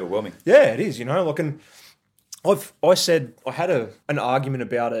time. It's a bit overwhelming. Yeah, it is. I said I had an argument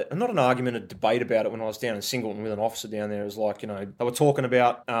about it, and not an argument, a debate about it when I was down in Singleton with an officer down there. It was like, they were talking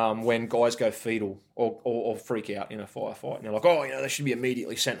about when guys go fetal or freak out in a firefight, and they're like, they should be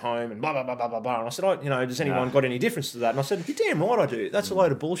immediately sent home and blah, blah, blah, blah, blah. And I said, does anyone got any difference to that? And I said, you're damn right I do. That's a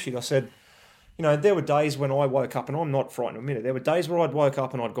load of bullshit. I said, you know, there were days when I woke up, and I'm not frightened to admit it, there were days where I'd woke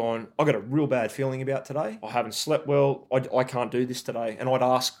up and I'd gone, I got a real bad feeling about today. I haven't slept well. I can't do this today. And I'd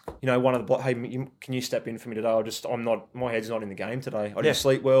ask, you know, one of the, hey, can you step in for me today? My head's not in the game today. I didn't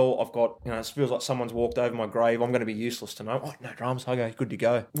sleep well. I've got, you know, it feels like someone's walked over my grave. I'm going to be useless to know. Oh, no dramas. Okay, good to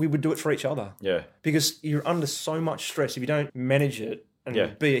go. We would do it for each other. Yeah. Because you're under so much stress. If you don't manage it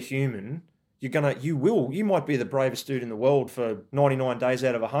and be a human, you might be the bravest dude in the world for 99 days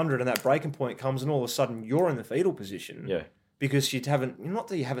out of 100, and that breaking point comes and all of a sudden you're in the fetal position. Yeah. Because not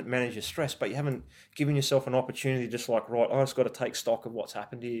that you haven't managed your stress, but you haven't given yourself an opportunity just like, right, I just got to take stock of what's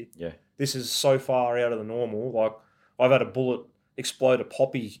happened here. Yeah. This is so far out of the normal. Like, I've had a bullet explode a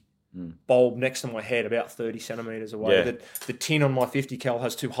poppy bulb next to my head about 30 centimetres away. Yeah. The tin on my 50 cal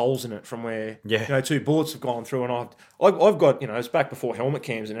has 2 holes in it from where, you know, 2 bullets have gone through, and I've got, you know, it's back before helmet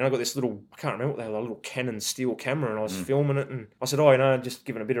cams, and I've got this little, I can't remember what they were, a little Canon steel camera, and I was filming it, and I said, oh, you know, just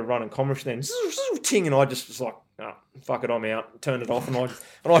giving a bit of run and commerce then, ting, and I just was like, oh, fuck it, I'm out, turned it off, and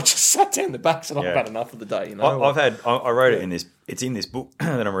I just sat down the back and said, I've had enough of the day, you know. I wrote it in this, it's in this book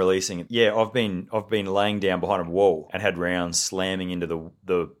that I'm releasing. Yeah, I've been laying down behind a wall and had rounds slamming into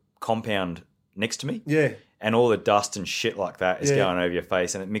the compound next to me. Yeah. And all the dust and shit like that is going over your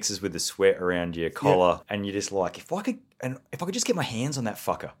face, and it mixes with the sweat around your collar, and you're just like, if I could just get my hands on that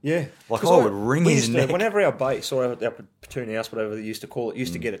fucker. Yeah. Like, I would wring his neck. Whenever our base or our platoon house, whatever they used to call it,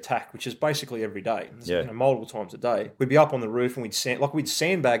 used to get attacked, which is basically every day, you know, multiple times a day, we'd be up on the roof and we'd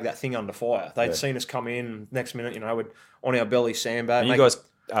sandbag that thing under fire. They'd seen us come in, next minute, you know, we'd on our belly sandbag. And you guys...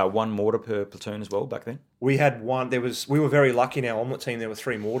 one mortar per platoon as well back then? We had one. We were very lucky in our omelette team. There were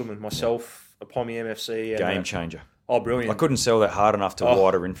 3 mortarmen, myself, a Pommy MFC. And game changer. Oh, brilliant. I couldn't sell that hard enough to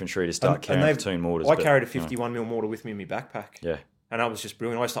wider infantry to start carrying platoon mortars. I carried a 51mm mortar with me in my backpack. Yeah. And that was just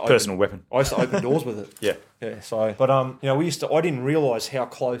brilliant. Personal weapon. I used to open doors with it. Yeah. Yeah, so... But, you know, I didn't realise how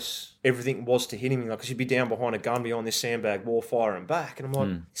close everything was to hitting me. Like, because you'd be down behind a gun behind this sandbag wall, firing back. And I'm like,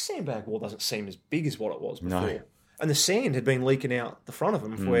 this sandbag wall doesn't seem as big as what it was before. No. And the sand had been leaking out the front of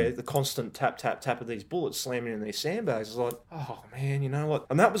them where the constant tap, tap, tap of these bullets slamming in these sandbags. I was like, oh, man, you know what?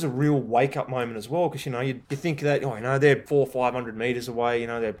 And that was a real wake-up moment as well, because, you know, you think that, oh, you know, they're 400 or 500 metres away, you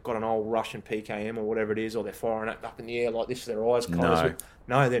know, they've got an old Russian PKM or whatever it is, or they're firing up in the air like this, their eyes closed.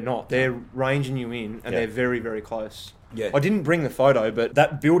 No, they're not. They're ranging you in, and they're very, very close. Yeah. I didn't bring the photo, but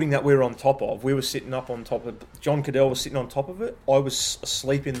that building that we were on top of, we were sitting up on top of. John Cadell was sitting on top of it. I was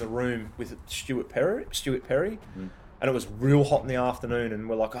asleep in the room with Stuart Perry, and it was real hot in the afternoon, and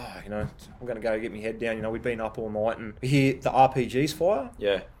we're like, oh, you know, I'm going to go get my head down. You know, we'd been up all night, and we hear the RPGs fire.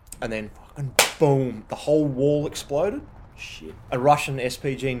 Yeah. And then, fucking boom, the whole wall exploded. Shit. A Russian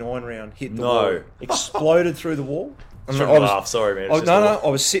SPG-9 round hit the wall. Exploded through the wall. Sorry, man. I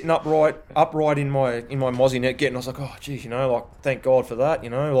was sitting upright in my Mozzie net getting. I was like, oh, geez, you know, like, thank God for that, you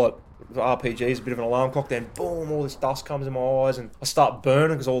know, like, the RPG is a bit of an alarm clock. Then, boom, all this dust comes in my eyes, and I start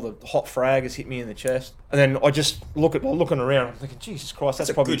burning because all the hot frag has hit me in the chest. And then I just looking around. I'm thinking, Jesus Christ,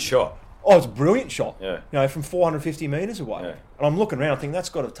 that's probably a good shot. Oh, it's a brilliant shot. Yeah. You know, from 450 metres away. Yeah. And I'm looking around thinking, that's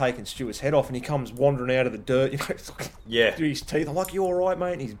got to have taken Stuart's head off, and he comes wandering out of the dirt, you know, through his teeth. I'm like, you all right,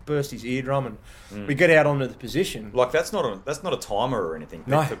 mate? And he's burst his eardrum, and we get out onto the position. Like, that's not a timer or anything.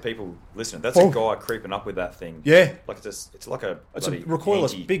 No. For people listening. That's a guy creeping up with that thing. Yeah. Like, it's like a... It's a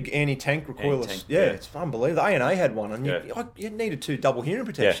recoilless, big anti-tank recoilless. It's unbelievable. The A&A had one, and you needed 2 double hearing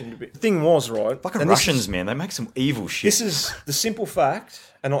protection. Yeah. The thing was, right... Fucking Russians, man. They make some evil shit. This is the simple fact...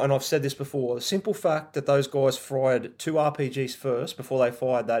 And I've said this before, the simple fact that those guys fired 2 RPGs first before they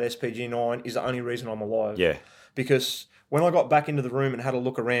fired that SPG-9 is the only reason I'm alive. Yeah. Because when I got back into the room and had a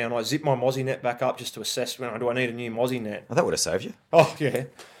look around, I zipped my Mozzie net back up just to assess, do I need a new Mozzie net? Well, that would have saved you. Oh, yeah.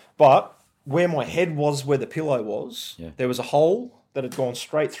 But where my head was, where the pillow was, there was a hole that had gone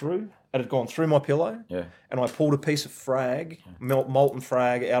straight through. It had gone through my pillow, and I pulled a piece of frag, molten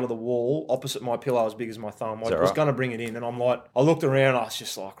frag, out of the wall opposite my pillow as big as my thumb. I was going to bring it in, and I'm like, I looked around, I was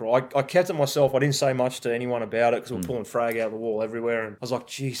just like, right, I kept it myself. I didn't say much to anyone about it because we were pulling frag out of the wall everywhere, and I was like,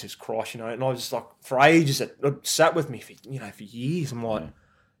 Jesus Christ, you know, and I was just like, for ages, it sat with me for years. I'm like,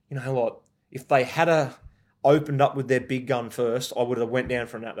 you know, like, if they had opened up with their big gun first, I would have went down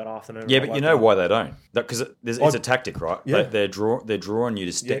for a nap that afternoon. Yeah, but you know why they don't? Because it's a tactic, right? Yeah. They're drawing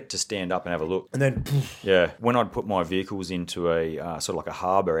you to stand up and have a look. And then... Yeah. When I'd put my vehicles into a sort of like a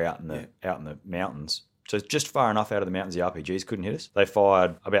harbour out in the mountains, so just far enough out of the mountains the RPGs couldn't hit us, they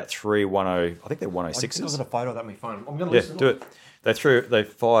fired about 3 I think they're 106s. I think I've got a photo of that on my phone. I'm going to listen. Do it. They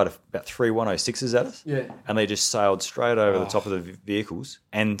fired about 3 106s at us, and they just sailed straight over the top of the vehicles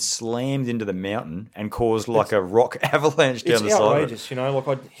and slammed into the mountain and caused like a rock avalanche down the side. It's outrageous, you know.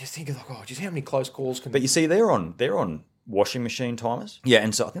 Like you think of just how many close calls can. But you see, they're on washing machine timers. Yeah,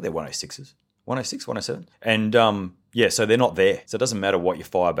 and so I think they're 106s. 106, 107. And so they're not there. So it doesn't matter what you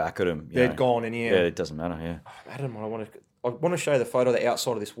fire back at them. They're gone in here. Yeah, it doesn't matter, yeah. Adam, I want to show you the photo of the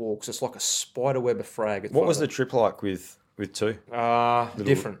outside of this wall because it's like a spider web of frag. What was the trip like with two?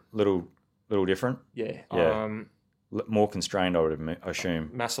 Different. Little different? Yeah. More constrained, I would assume.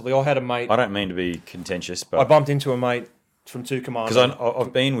 Massively. I had a mate. I don't mean to be contentious, but I bumped into a mate from Two Commander. Because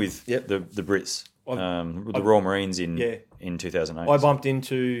I've been with the Brits, the Royal Marines in 2008. I bumped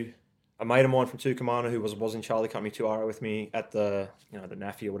into a mate of mine from Two Commander who was in Charlie Company 2RO with me at the the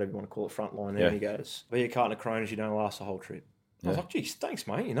NAFI or whatever you want to call it, front line there. And he goes, "Be a carton of Cronus, you don't last the whole trip." I was like, "Geez, thanks,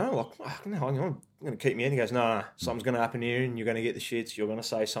 mate. I'm going to keep me in." He goes, "No, something's going to happen here, and you're going to get the shits. You're going to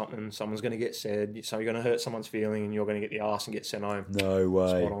say something. Someone's going to get said. So you're going to hurt someone's feeling, and you're going to get the arse and get sent home." No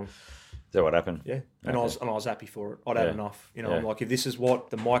way. Spot on. Is that what happened? Yeah, and I was happy for it. I'd had enough. I'm like, if this is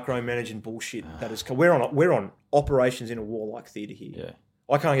what the micromanaging bullshit that is, we're on operations in a warlike theatre here. Yeah.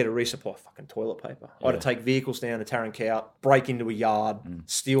 I can't get a resupply of fucking toilet paper. I had to take vehicles down to Tarankout, break into a yard,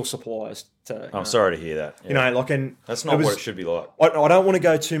 steal supplies. I'm sorry to hear that. Yeah. And that's not what it should be like. I don't want to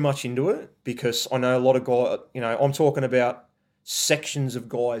go too much into it because I know a lot of guys. I'm talking about sections of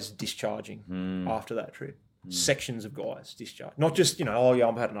guys discharging after that trip. Sections of guys discharge, not just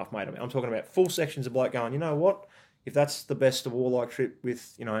I've had enough, mate. I'm talking about full sections of bloke going. You know what? If that's the best of warlike trip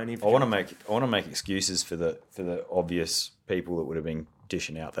with any, I want to make excuses for the obvious people that would have been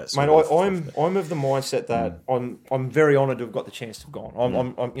dishing out that. Mate, I'm of the mindset that I'm very honoured to have got the chance to have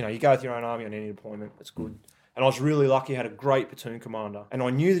gone. I'm you go with your own army on any deployment. It's good, and I was really lucky. I had a great platoon commander, and I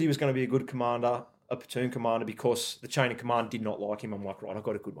knew that he was going to be a good commander, a platoon commander, because the chain of command did not like him. I'm like, right, I've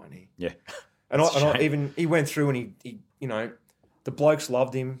got a good one here. Yeah, and he went through and he the blokes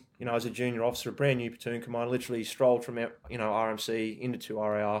loved him. As a junior officer, a brand new platoon commander, literally strolled from RMC into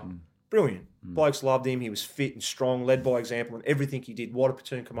 2RAR. Brilliant. Blokes loved him. He was fit and strong, led by example, and everything he did, what a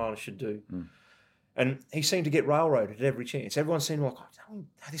platoon commander should do. And he seemed to get railroaded at every chance. Everyone seemed like, oh,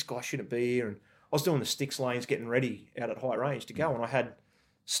 this guy shouldn't be here. And I was doing the sticks lanes, getting ready out at high range to go, and I had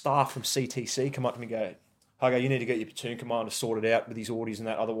staff from CTC come up to me and go, Hugget, you need to get your platoon commander sorted out with his orders and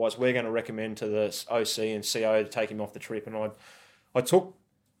that. Otherwise, we're going to recommend to the OC and CO to take him off the trip. And I took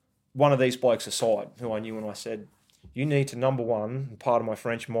one of these blokes aside who I knew, and I said, you need to, number one, pardon my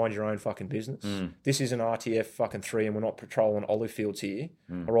French, mind your own fucking business. This is an RTF fucking 3 and we're not patrolling olive fields here.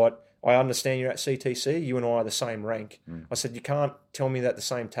 All right? I understand you're at CTC. You and I are the same rank. I said, you can't tell me that the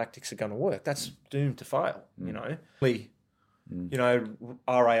same tactics are going to work. That's doomed to fail,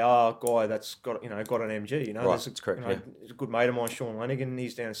 RAR guy that's got an MG, Right, that's correct, There's a good mate of mine, Sean Lanigan,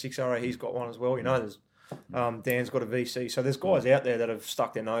 he's down at 6RA, he's got one as well, there's Dan's got a VC, so there's guys out there that have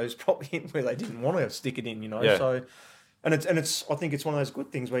stuck their nose probably in where they didn't want to stick it in, so, and it's I think it's one of those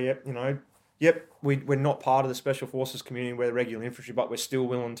good things where, we're not part of the Special Forces community, we're the regular infantry, but we're still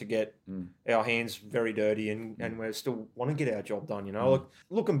willing to get our hands very dirty and we're still want to get our job done, Like,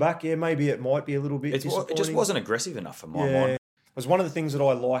 looking back, maybe it might be a little bit disappointing. It just wasn't aggressive enough for my mind. It was one of the things that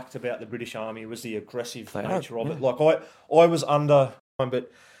I liked about the British Army was the aggressive nature of it. Like, I was under, but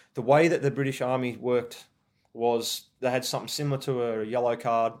the way that the British Army worked was they had something similar to a yellow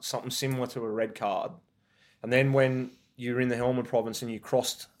card, something similar to a red card. And then when you were in the Helmand province and you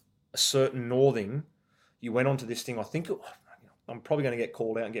crossed a certain northing, you went onto this thing, I'm probably going to get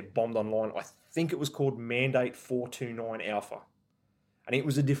called out and get bombed online. I think it was called Mandate 429 Alpha. And it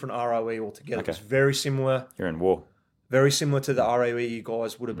was a different ROE altogether. Okay. It was very similar. You're in war. Very similar to the ROE you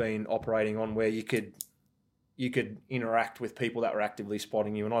guys would have been operating on, where you could interact with people that were actively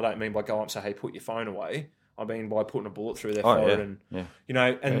spotting you. And I don't mean by going up and say, hey, put your phone away. I mean by putting a bullet through their forehead.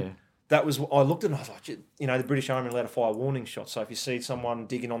 That was, I looked at it and I was like, the British Army allowed to fire warning shots. So if you see someone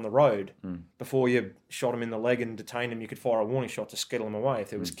digging on the road, before you shot them in the leg and detained them, you could fire a warning shot to scuttle them away. If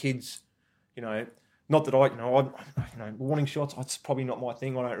there was kids, not that warning shots, it's probably not my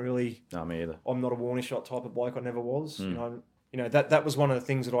thing. I don't really... No, me either. I'm not a warning shot type of bloke. I never was. That was one of the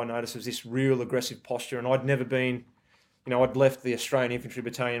things that I noticed was this real aggressive posture. And I'd never been... I'd left the Australian Infantry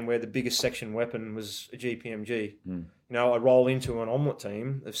Battalion where the biggest section weapon was a GPMG. I roll into an omelette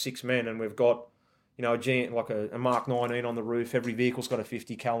team of 6 men and we've got, a Mark 19 on the roof. Every vehicle's got a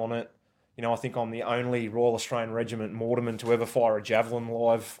 50 cal on it. I think I'm the only Royal Australian Regiment Mortimer to ever fire a javelin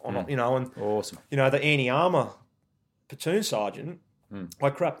live on, and awesome. The anti-armour platoon sergeant, I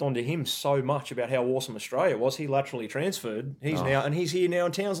crapped onto him so much about how awesome Australia was. He laterally transferred. He's here now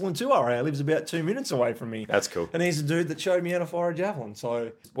in Townsville 2RA. He lives about 2 minutes away from me. That's cool. And he's the dude that showed me how to fire a javelin.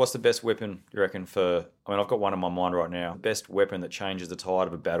 So, what's the best weapon you reckon I've got one in my mind right now. Best weapon that changes the tide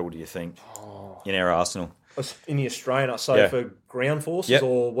of a battle, do you think, in our arsenal? In the Australian, for ground forces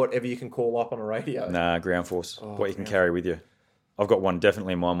or whatever you can call up on a radio? Nah, ground force. What you can carry with you. I've got one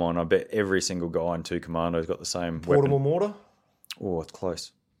definitely in my mind. I bet every single guy in 2 Commando's got the same Portable weapon. mortar? Oh, it's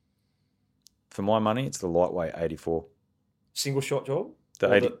close. For my money, it's the lightweight 84. Single shot job?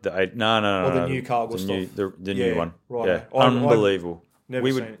 The 80, the 8, no, or the new cargo the new, stuff? the new one. Right. Yeah, unbelievable.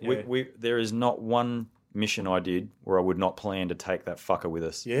 Never seen it, there is not one mission I did where I would not plan to take that fucker with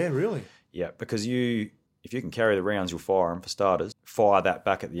us. Yeah, really? Yeah, because if you can carry the rounds, you'll fire them for starters. Fire that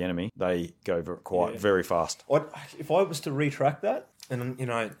back at the enemy, they go very fast. If I was to retract that, and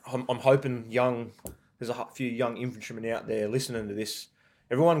I'm hoping there's a few young infantrymen out there listening to this.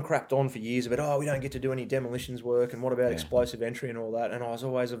 Everyone crapped on for years about, we don't get to do any demolitions work, and what about explosive entry and all that? And I was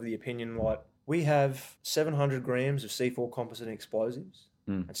always of the opinion, like, we have 700 grams of C4 composite explosives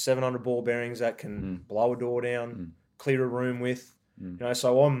and 700 ball bearings that can blow a door down, clear a room with.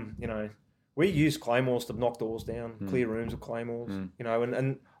 So we use claymores to knock doors down, clear rooms with claymores,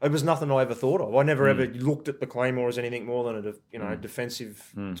 and it was nothing I ever thought of. I never ever looked at the claymore as anything more than a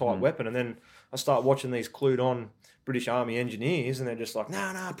defensive type weapon. And then I start watching these clued on British Army engineers, and they're just like,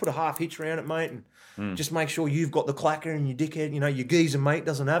 no, put a half hitch around it, mate, and just make sure you've got the clacker and your dickhead, your geezer mate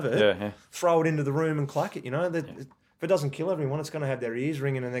doesn't have it. Throw it into the room and clack it. If it doesn't kill everyone, it's going to have their ears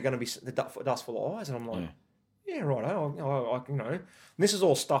ringing and they're going to be the dust full of eyes. And I'm like, right, And this is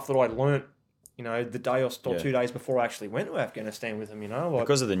all stuff that I learnt, the day or 2 days before I actually went to Afghanistan with them.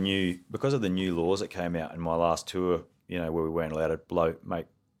 Because of the new laws that came out in my last tour, where we weren't allowed to make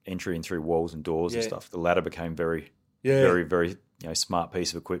entry in through walls and doors and stuff. The ladder became very, very smart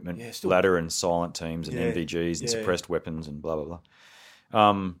piece of equipment. Ladder and silent teams and NVGs and suppressed weapons and blah blah blah.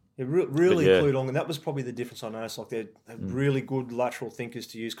 Really clued on, and that was probably the difference I noticed. Like they're really good lateral thinkers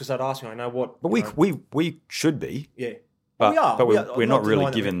to use because they'd ask me, I know what. But we should be. Yeah. But we're not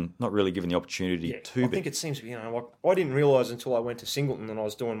really given the opportunity to be. I think it seems to be, I didn't realise until I went to Singleton and I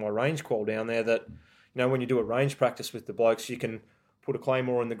was doing my range qual down there that, when you do a range practice with the blokes, you can put a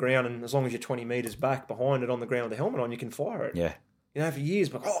claymore in the ground and as long as you're 20 metres back behind it on the ground with the helmet on, you can fire it. Yeah. For years,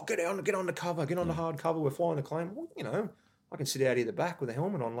 but get on the cover, get on the hard cover, we're flying the claymore. Well, I can sit out here the back with a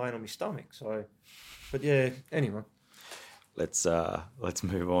helmet on, laying on my stomach. So, but anyway. Let's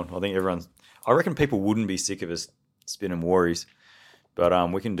move on. I reckon people wouldn't be sick of us spinning worries,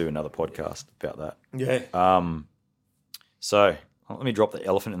 but we can do another podcast about that. Yeah. So let me drop the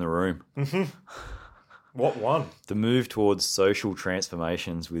elephant in the room. Mm-hmm. What one? The move towards social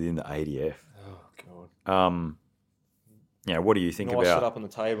transformations within the ADF. Oh God. What do you think about? I sit up on the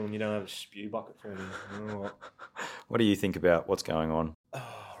table and you don't have a spew bucket for me. What do you think about what's going on?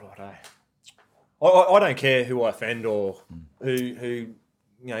 Oh, righto. I don't care who I offend or who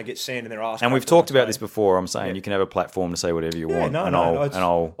gets sand in their ass. And we've talked about this before. I'm saying you can have a platform to say whatever you want.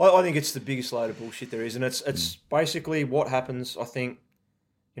 I think it's the biggest load of bullshit there is, and it's basically what happens. I think,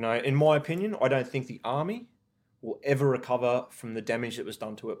 in my opinion, I don't think the army will ever recover from the damage that was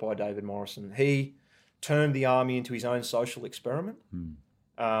done to it by David Morrison. He turned the army into his own social experiment,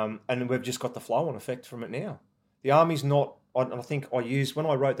 and we've just got the flow-on effect from it now. The army's not. I think I used when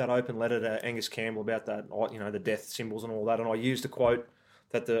I wrote that open letter to Angus Campbell about that, the death symbols and all that, and I used a quote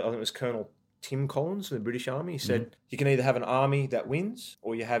that I think it was Colonel Tim Collins from the British Army. He said, you can either have an army that wins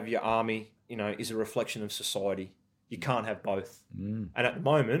or you have your army, is a reflection of society. You can't have both. And at the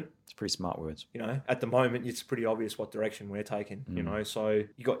moment... It's pretty smart words. At the moment, it's pretty obvious what direction we're taking, So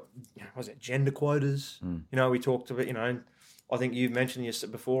you got, gender quotas. We talked about, I think you've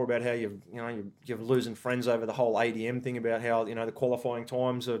mentioned before about how you're losing friends over the whole ADM thing about how, the qualifying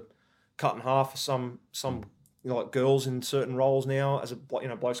times are cut in half for some like girls in certain roles now. As a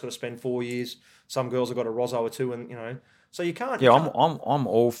bloke's got to spend 4 years. Some girls have got a roso or two, and so you can't. Yeah, I'm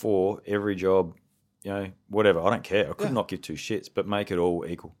all for every job. Whatever. I don't care. I could not give two shits, but make it all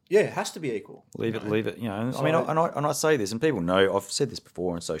equal. Yeah, it has to be equal. Leave it. I say this, and people know. I've said this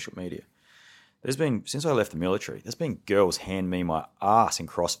before on social media. There's been, since I left the military, there's been girls hand me my ass in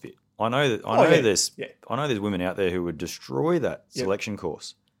CrossFit. I know there's women out there who would destroy that selection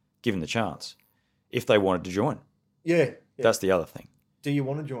course, given the chance, if they wanted to join. Yeah. That's the other thing. Do you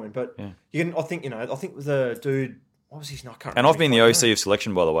want to join? But you can. I think the dude. What was his name? And I've been the OC of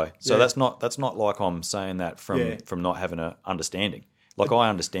selection, by the way. So that's not like I'm saying that from not having an understanding. Like I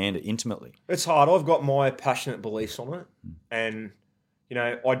understand it intimately. It's hard. I've got my passionate beliefs on it, and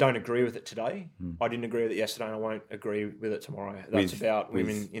I don't agree with it today. I didn't agree with it yesterday, and I won't agree with it tomorrow. That's about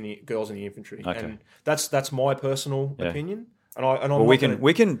women girls in the infantry, and that's my personal opinion.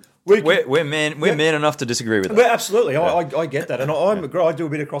 We're man enough to disagree with that. Well, absolutely, I get that, and I do a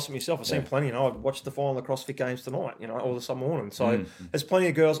bit of CrossFit myself. I've seen plenty. I watched the final of the CrossFit Games tonight. Or the summer morning. So there's plenty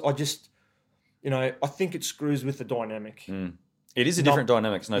of girls. I think it screws with the dynamic. It is a different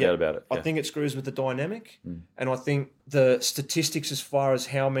dynamic, no doubt about it. I think it screws with the dynamic, and I think the statistics as far as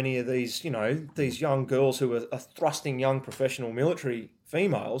how many of these, these young girls who are thrusting young professional military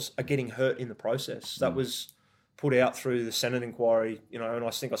females are getting hurt in the process. That was put out through the Senate inquiry, and I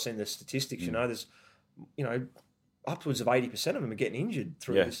think I've seen the statistics. There's, upwards of 80% of them are getting injured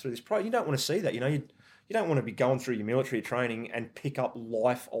through this. You don't want to see that. You don't want to be going through your military training and pick up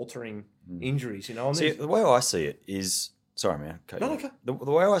life-altering injuries. See, the way I see it is. Sorry, man. Okay. No, okay. The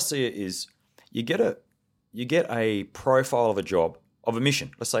way I see it is you get a profile of a job, of a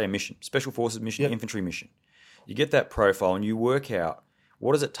mission. Let's say a mission, Special Forces mission, infantry mission. You get that profile and you work out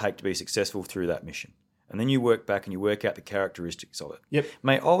what does it take to be successful through that mission. And then you work back and you work out the characteristics of it. Yep.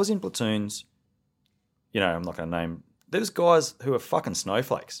 Mate, I was in platoons, I'm not going to name. There's guys who are fucking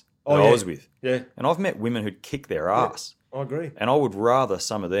snowflakes that I was with. Yeah. And I've met women who'd kick their ass. I agree. And I would rather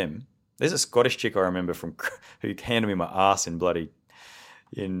some of them. There's a Scottish chick I remember who handed me my ass in Dubai,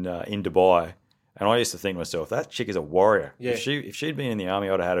 and I used to think to myself, that chick is a warrior. Yeah. If she'd been in the army,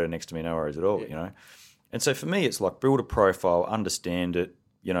 I'd have had her next to me, no worries at all. And so for me, it's like build a profile, understand it,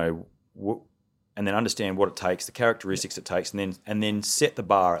 and then understand what it takes, the characteristics it takes, and then set the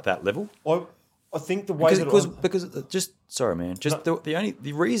bar at that level. I think the way the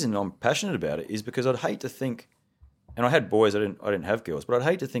reason I'm passionate about it is because I'd hate to think. And I had boys, I didn't have girls, but I'd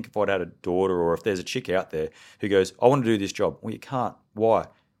hate to think if I'd had a daughter or if there's a chick out there who goes, I want to do this job. Well, you can't. Why?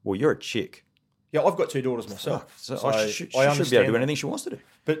 Well, you're a chick. Yeah, I've got 2 daughters myself. So she should be able to do anything she wants to do.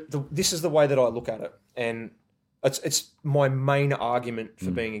 But this is the way that I look at it. And it's my main argument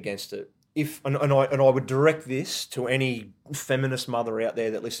for being against it. And I would direct this to any feminist mother out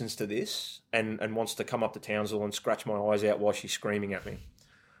there that listens to this and wants to come up to Townsville and scratch my eyes out while she's screaming at me.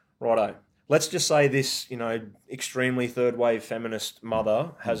 Righto. Let's just say this, extremely third-wave feminist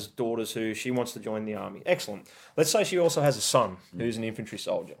mother has daughters who she wants to join the army. Excellent. Let's say she also has a son who's an infantry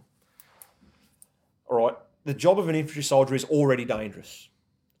soldier. All right. The job of an infantry soldier is already dangerous.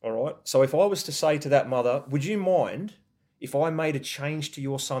 All right. So if I was to say to that mother, would you mind if I made a change to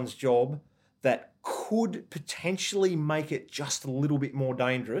your son's job that could potentially make it just a little bit more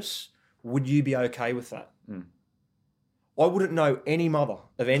dangerous, would you be okay with that? I wouldn't know any mother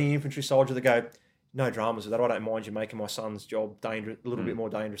of any infantry soldier that go, no dramas with that. I don't mind you making my son's job dangerous, a little bit more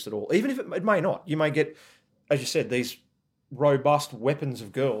dangerous at all. Even if it may not. You may get, as you said, these robust weapons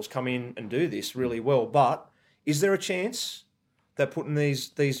of girls come in and do this really well. But is there a chance that putting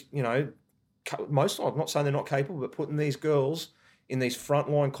these most, I'm not saying they're not capable, but putting these girls in these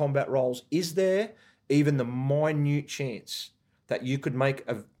frontline combat roles, is there even the minute chance that you could make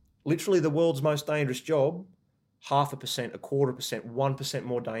literally the world's most dangerous job 0.5%, 0.25%, 1%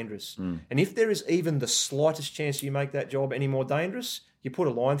 more dangerous? And if there is even the slightest chance you make that job any more dangerous, you put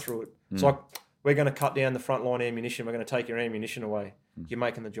a line through it. It's like, we're going to cut down the frontline ammunition. We're going to take your ammunition away. You're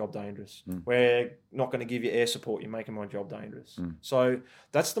making the job dangerous. We're not going to give you air support. You're making my job dangerous. So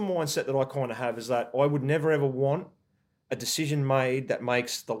that's the mindset that I kind of have, is that I would never ever want a decision made that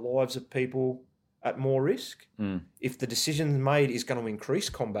makes the lives of people at more risk. If the decision made is going to increase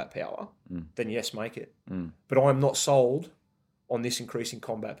combat power, then yes, make it. But I'm not sold on this increasing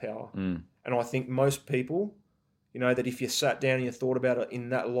combat power. And I think most people, that if you sat down and you thought about it in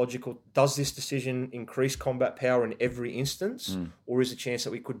that logical, does this decision increase combat power in every instance, or is there a chance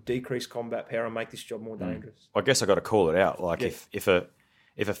that we could decrease combat power and make this job more dangerous? I guess I got to call it out. Like if a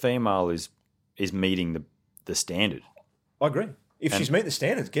female is meeting the standard, I agree. If she's meeting the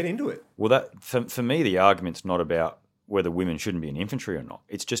standards, get into it. Well, that for me, the argument's not about whether women shouldn't be in infantry or not.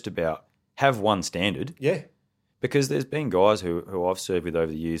 It's just about have one standard. Yeah. Because there's been guys who I've served with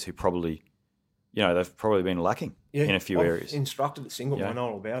over the years who probably, they've probably been lacking in a few areas. Instructed at single, I know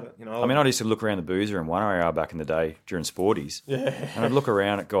all about it. I used to look around the boozer in 1RR back in the day during sporties. Yeah. And I'd look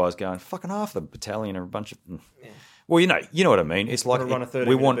around at guys going, fucking half the battalion are a bunch of... Well, you know what I mean. It's like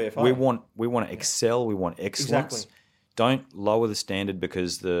we want to excel, we want excellence. Exactly. Don't lower the standard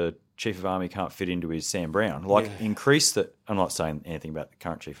because the Chief of Army can't fit into his Sam Brown. Increase the... I'm not saying anything about the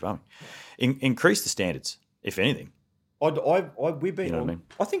current Chief of Army. Increase the standards, if anything. We've been... You know what I mean?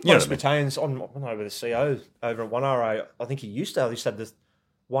 I think most battalions... I'm over the CO over at 1RA. I think he used to have the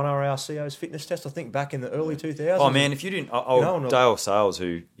 1RA CO's fitness test, I think, back in the early 2000s. Oh, man, if you didn't... Dale Sales,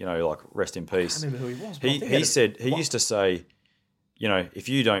 who, rest in peace. I can't remember who he was. He used to say, if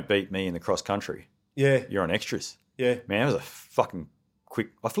you don't beat me in the cross country, you're on extras. Yeah. Man, it was a fucking quick...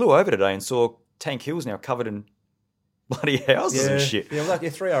 I flew over today and saw Tank Hill's now covered in bloody houses and shit. Yeah,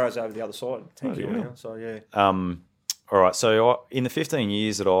 3 hours over the other side. Tank Hill now, so yeah. All right, so in the 15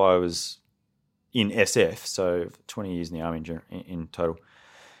 years that I was in SF, so 20 years in the Army in total,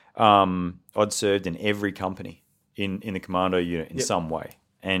 I'd served in every company in the commando unit in some way.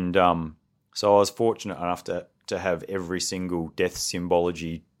 And so I was fortunate enough to have every single death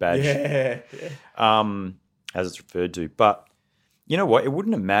symbology badge, as it's referred to. But you know what? It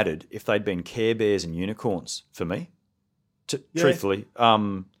wouldn't have mattered if they'd been Care Bears and unicorns for me, truthfully,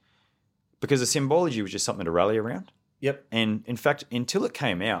 because the symbology was just something to rally around. Yep. And in fact, until it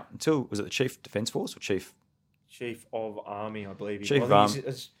came out, was it the Chief Defence Force or Chief of Army, I believe. Chief of Army.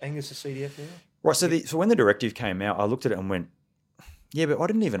 Is Angus the CDF now? Right. So when the directive came out, I looked at it and went, yeah, but I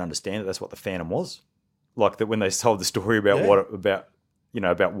didn't even understand that that's what the Phantom was. Like that when they told the story about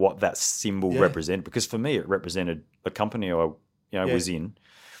what that symbol represented, because for me it represented the company I was in.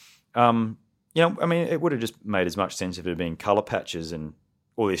 I mean, it would have just made as much sense if it had been colour patches and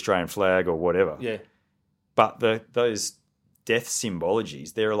or the Australian flag or whatever. Yeah. But those death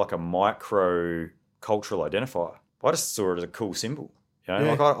symbologies, they're like a micro cultural identifier. I just saw it as a cool symbol.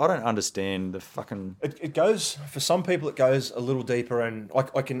 Like I don't understand the fucking. It goes for some people. It goes a little deeper, and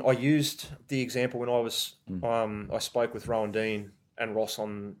I used the example when I was I spoke with Rowan Dean and Ross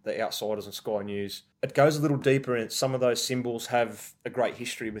on the Outsiders and Sky News. It goes a little deeper, and some of those symbols have a great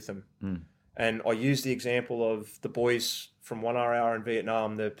history with them. And I used the example of the boys from 1RR in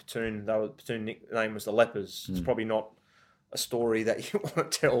Vietnam. The platoon nickname was the Lepers. It's probably not a story that you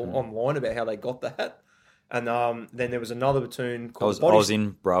want to tell online about how they got that. And then there was another platoon called I was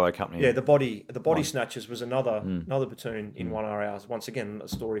in Bravo Company. Yeah, the body snatchers was another platoon in 1RR. Once again, a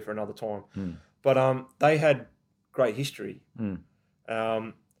story for another time. But they had great history.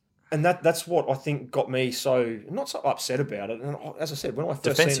 And that's what I think got me not so upset about it. And as I said, when I first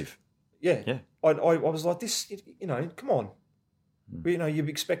defensive. I was like, this, come on. You're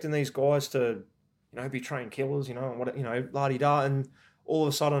expecting these guys to, be trained killers, and what, la-di-da, and all of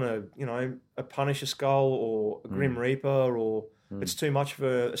a sudden a Punisher skull or a Grim Reaper or it's too much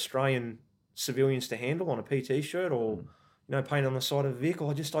for Australian civilians to handle on a PT shirt or, paint on the side of a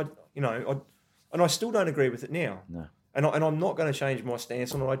vehicle. And I still don't agree with it now. No. And I'm not going to change my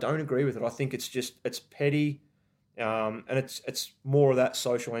stance on it. I don't agree with it. I think it's petty, and it's more of that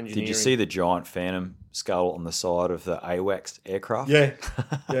social engineering. Did you see the giant Phantom skull on the side of the AWACS aircraft?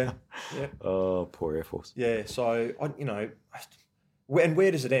 Yeah. Oh, poor Air Force. Yeah. So and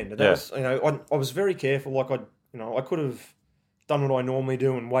where does it end? And that was, I was very careful. Like I could have done what I normally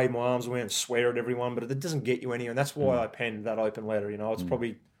do and wave my arms away and swear at everyone, but it doesn't get you anywhere. And that's why I penned that open letter. It's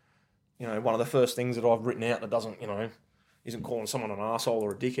probably, one of the first things that I've written out that doesn't, isn't calling someone an arsehole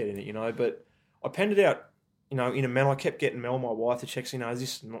or a dickhead in it, But I penned it out, in a manner. I kept getting Mel, my wife, to check. Is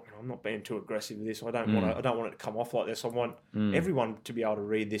this not? I'm not being too aggressive with this. I don't want it to come off like this. I want everyone to be able to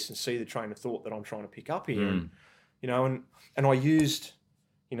read this and see the train of thought that I'm trying to pick up here. And I used,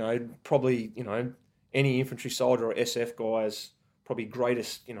 probably, any infantry soldier or SF guy's probably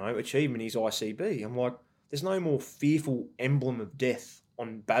greatest, achievement is ICB. I'm like, there's no more fearful emblem of death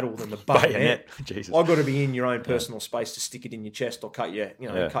on battle than the bayonet. Jesus. I've got to be in your own personal space to stick it in your chest or cut your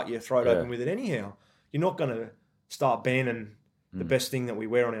throat open with it anyhow. You're not going to start banning the best thing that we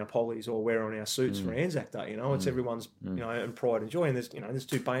wear on our pollies or wear on our suits for Anzac Day. It's everyone's, and pride and joy. And there's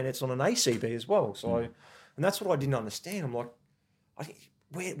two bayonets on an ACB as well. So, and that's what I didn't understand. I'm like,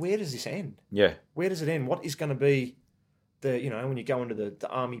 where does this end? Yeah. Where does it end? What is going to be when you go into the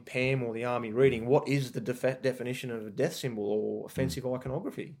Army PAM or the Army reading, what is the definition of a death symbol or offensive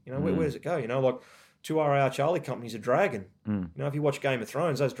iconography? Where does it go? Like 2RR Charlie Company's a dragon. If you watch Game of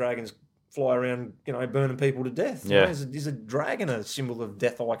Thrones, those dragons fly around, burning people to death. Yeah. Is a dragon a symbol of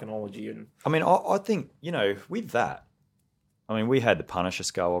death iconology? And I mean, I think, with that, we had the Punisher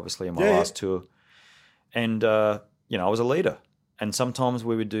skull, obviously, in my last tour. And, I was a leader. And sometimes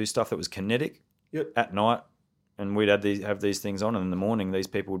we would do stuff that was kinetic at night. And we'd have these things on, and in the morning, these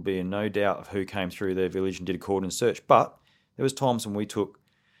people would be in no doubt of who came through their village and did a cordon search. But there was times when we took,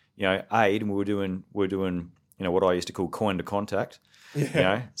 aid, and we were doing, what I used to call coin to contact.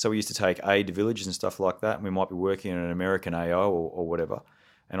 Yeah. So we used to take aid to villages and stuff like that, and we might be working in an American AO or whatever.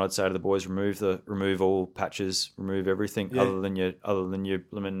 And I'd say to the boys, remove all patches, remove everything other than your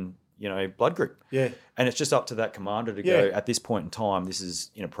blimmin', blood group. Yeah. And it's just up to that commander to go, at this point in time, this is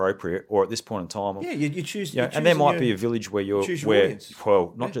inappropriate, or at this point in time. Yeah, you choose. And there might be a village where audience.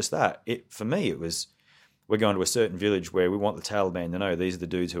 Well, not just that. For me, it was, we're going to a certain village where we want the Taliban to know these are the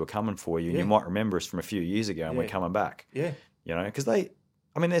dudes who are coming for you, and you might remember us from a few years ago, and we're coming back. Yeah. Because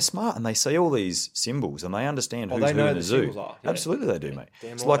they're smart and they see all these symbols and they understand who's who in the zoo. Yeah. Absolutely they do, mate.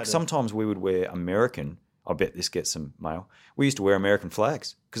 It's like sometimes we would wear American, I bet this gets some mail, we used to wear American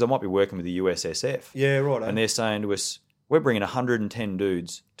flags because I might be working with the USSF. Yeah, right. And they're saying to us, we're bringing 110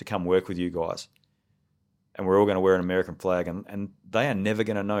 dudes to come work with you guys. and we're all going to wear an American flag, and they are never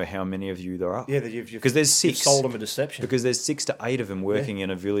going to know how many of you there are. Yeah, because there's 6. You've sold them a deception. Because there's 6 to 8 of them working in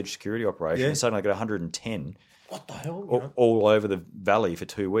a village security operation, and suddenly I got 110. What the hell? All over the valley for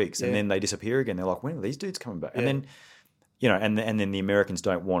 2 weeks, and then they disappear again. They're like, when are these dudes coming back? And then, and then the Americans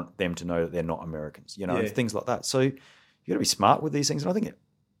don't want them to know that they're not Americans, and things like that. So you got to be smart with these things. And I think,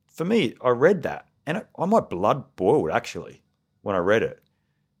 for me, I read that, and my blood boiled actually when I read it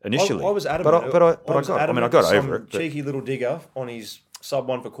initially. I was adamant. but I got over it. Cheeky little digger on his sub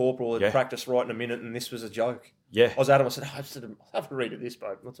 1 for corporal had practiced writing a minute, and this was a joke. Yeah, I was adamant. I said, I have to read this,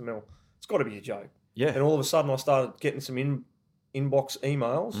 bro. What's a mill? It's got to be a joke. Yeah. And all of a sudden I started getting some inbox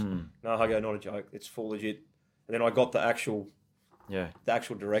emails. No, Hugget, not a joke. It's full legit. And then I got the actual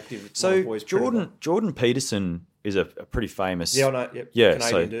directive. So Jordan Peterson is a pretty famous I know. Yep.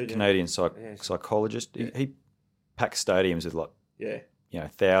 Canadian dude. Canadian psychologist. Yeah. He packs stadiums with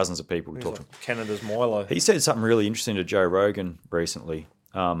thousands of people to talk to him. Canada's Milo. He said something really interesting to Joe Rogan recently.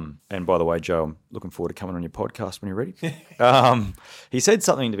 And by the way, Joe, I'm looking forward to coming on your podcast when you're ready. He said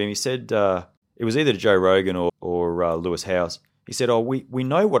something to him. He said it was either to Joe Rogan or Lewis Howes. He said, we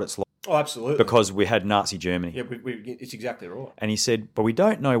know what it's like. Oh, absolutely. Because we had Nazi Germany. Yeah, it's exactly right. And he said, but we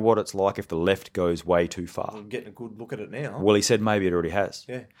don't know what it's like if the left goes way too far. I'm getting a good look at it now. Well, he said maybe it already has.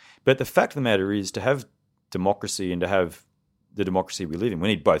 Yeah. But the fact of the matter is, to have democracy and to have the democracy we live in, we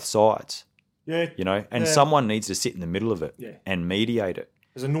need both sides. Yeah. And someone needs to sit in the middle of it and mediate it.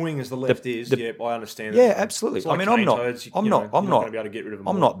 As annoying as the left is, I understand. Yeah, absolutely. Like I'm not going to be able to get rid of them.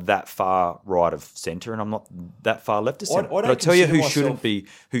 I'm not that far right of centre, and I'm not that far left of centre. But I tell you, who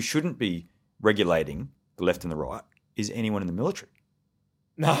shouldn't be regulating the left and the right is anyone in the military.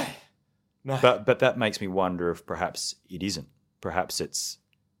 No. But that makes me wonder if perhaps it isn't. Perhaps it's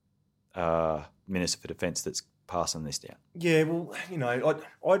Minister for Defence that's passing this down. Yeah, well,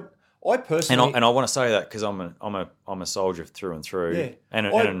 I personally, and I want to say that because I'm a soldier through and through,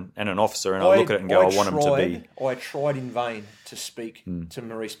 and an officer, and I look at it and go, I want him to be. I tried in vain to speak to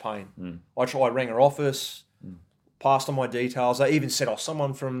Maurice Payne. I rang her office, passed on my details. They even said,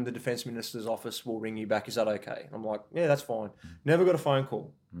 someone from the Defence Minister's office will ring you back. Is that okay? I'm like, yeah, that's fine. Never got a phone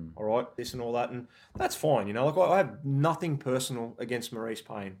call. All right, this and all that, and that's fine. I have nothing personal against Maurice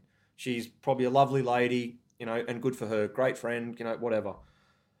Payne. She's probably a lovely lady, and good for her, great friend, whatever.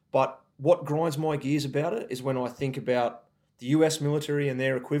 But what grinds my gears about it is when I think about the US military and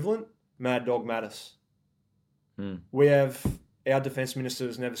their equivalent, Mad Dog Mattis. We have, our defence minister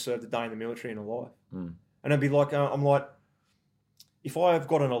has never served a day in the military in her life. And it'd be like, I'm like, if I have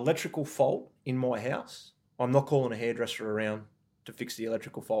got an electrical fault in my house, I'm not calling a hairdresser around to fix the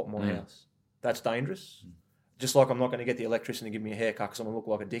electrical fault in my house. That's dangerous. Just like I'm not going to get the electrician to give me a haircut because I'm going to look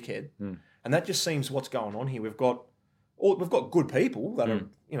like a dickhead. And that just seems what's going on here. We've got good people that are,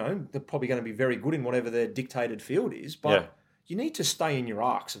 they're probably going to be very good in whatever their dictated field is, but you need to stay in your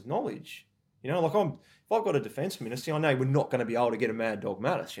arcs of knowledge. If I've got a defence minister, I know we're not going to be able to get a Mad Dog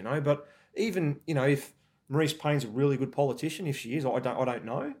Mattis, but even, if Maurice Payne's a really good politician, if she is, I don't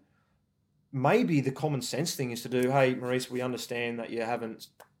know. Maybe the common sense thing is to do, hey, Maurice, we understand that you haven't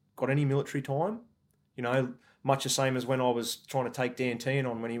got any military time, much the same as when I was trying to take Dan Tehan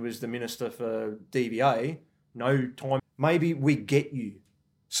on when he was the minister for DVA, no time. Maybe we get you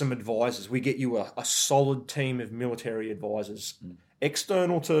some advisors. We get you a solid team of military advisors,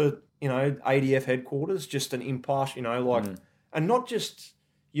 external to, ADF headquarters, just an impartial, and not just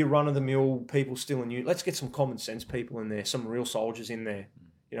your run-of-the-mill people still in you. Let's get some common sense people in there, some real soldiers in there.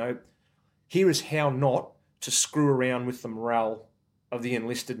 Here is how not to screw around with the morale of the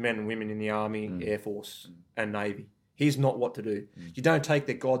enlisted men and women in the Army, Air Force and Navy. Here's not what to do. You don't take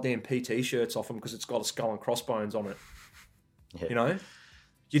their goddamn PT shirts off them because it's got a skull and crossbones on it. Yeah.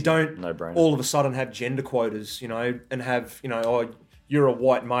 You don't all of a sudden have gender quotas, and have, you're a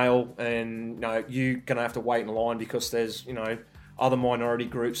white male and you're going to have to wait in line because there's, other minority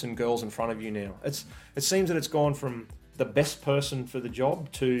groups and girls in front of you now. It seems that it's gone from the best person for the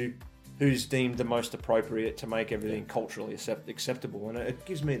job to who's deemed the most appropriate to make everything culturally acceptable. And it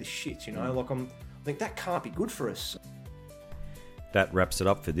gives me the shits, I think that can't be good for us. That wraps it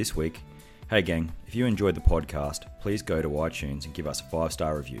up for this week. Hey gang, if you enjoyed the podcast, please go to iTunes and give us a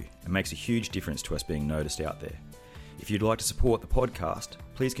 5-star review. It makes a huge difference to us being noticed out there. If you'd like to support the podcast,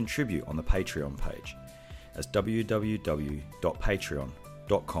 please contribute on the Patreon page. That's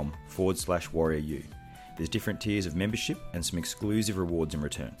www.patreon.com/warrioru. There's different tiers of membership and some exclusive rewards in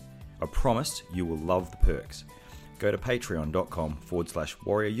return. I promise you will love the perks. Go to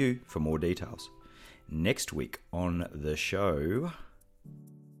patreon.com/warrioru for more details. Next week on the show...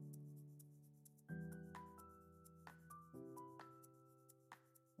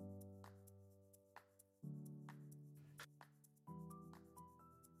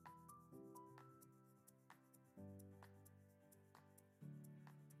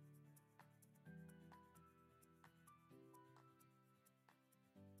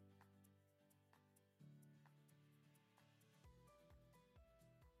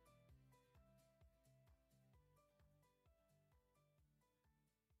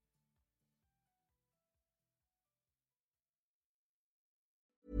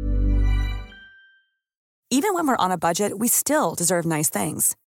 Even when we're on a budget, we still deserve nice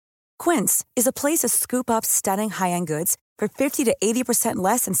things. Quince is a place to scoop up stunning high-end goods for 50 to 80%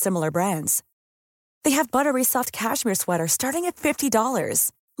 less than similar brands. They have buttery soft cashmere sweaters starting at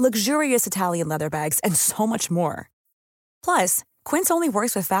 $50, luxurious Italian leather bags, and so much more. Plus, Quince only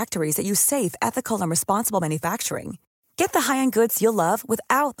works with factories that use safe, ethical, and responsible manufacturing. Get the high-end goods you'll love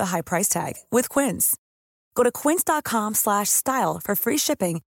without the high price tag with Quince. Go to quince.com/style for free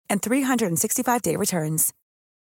shipping and 365-day returns.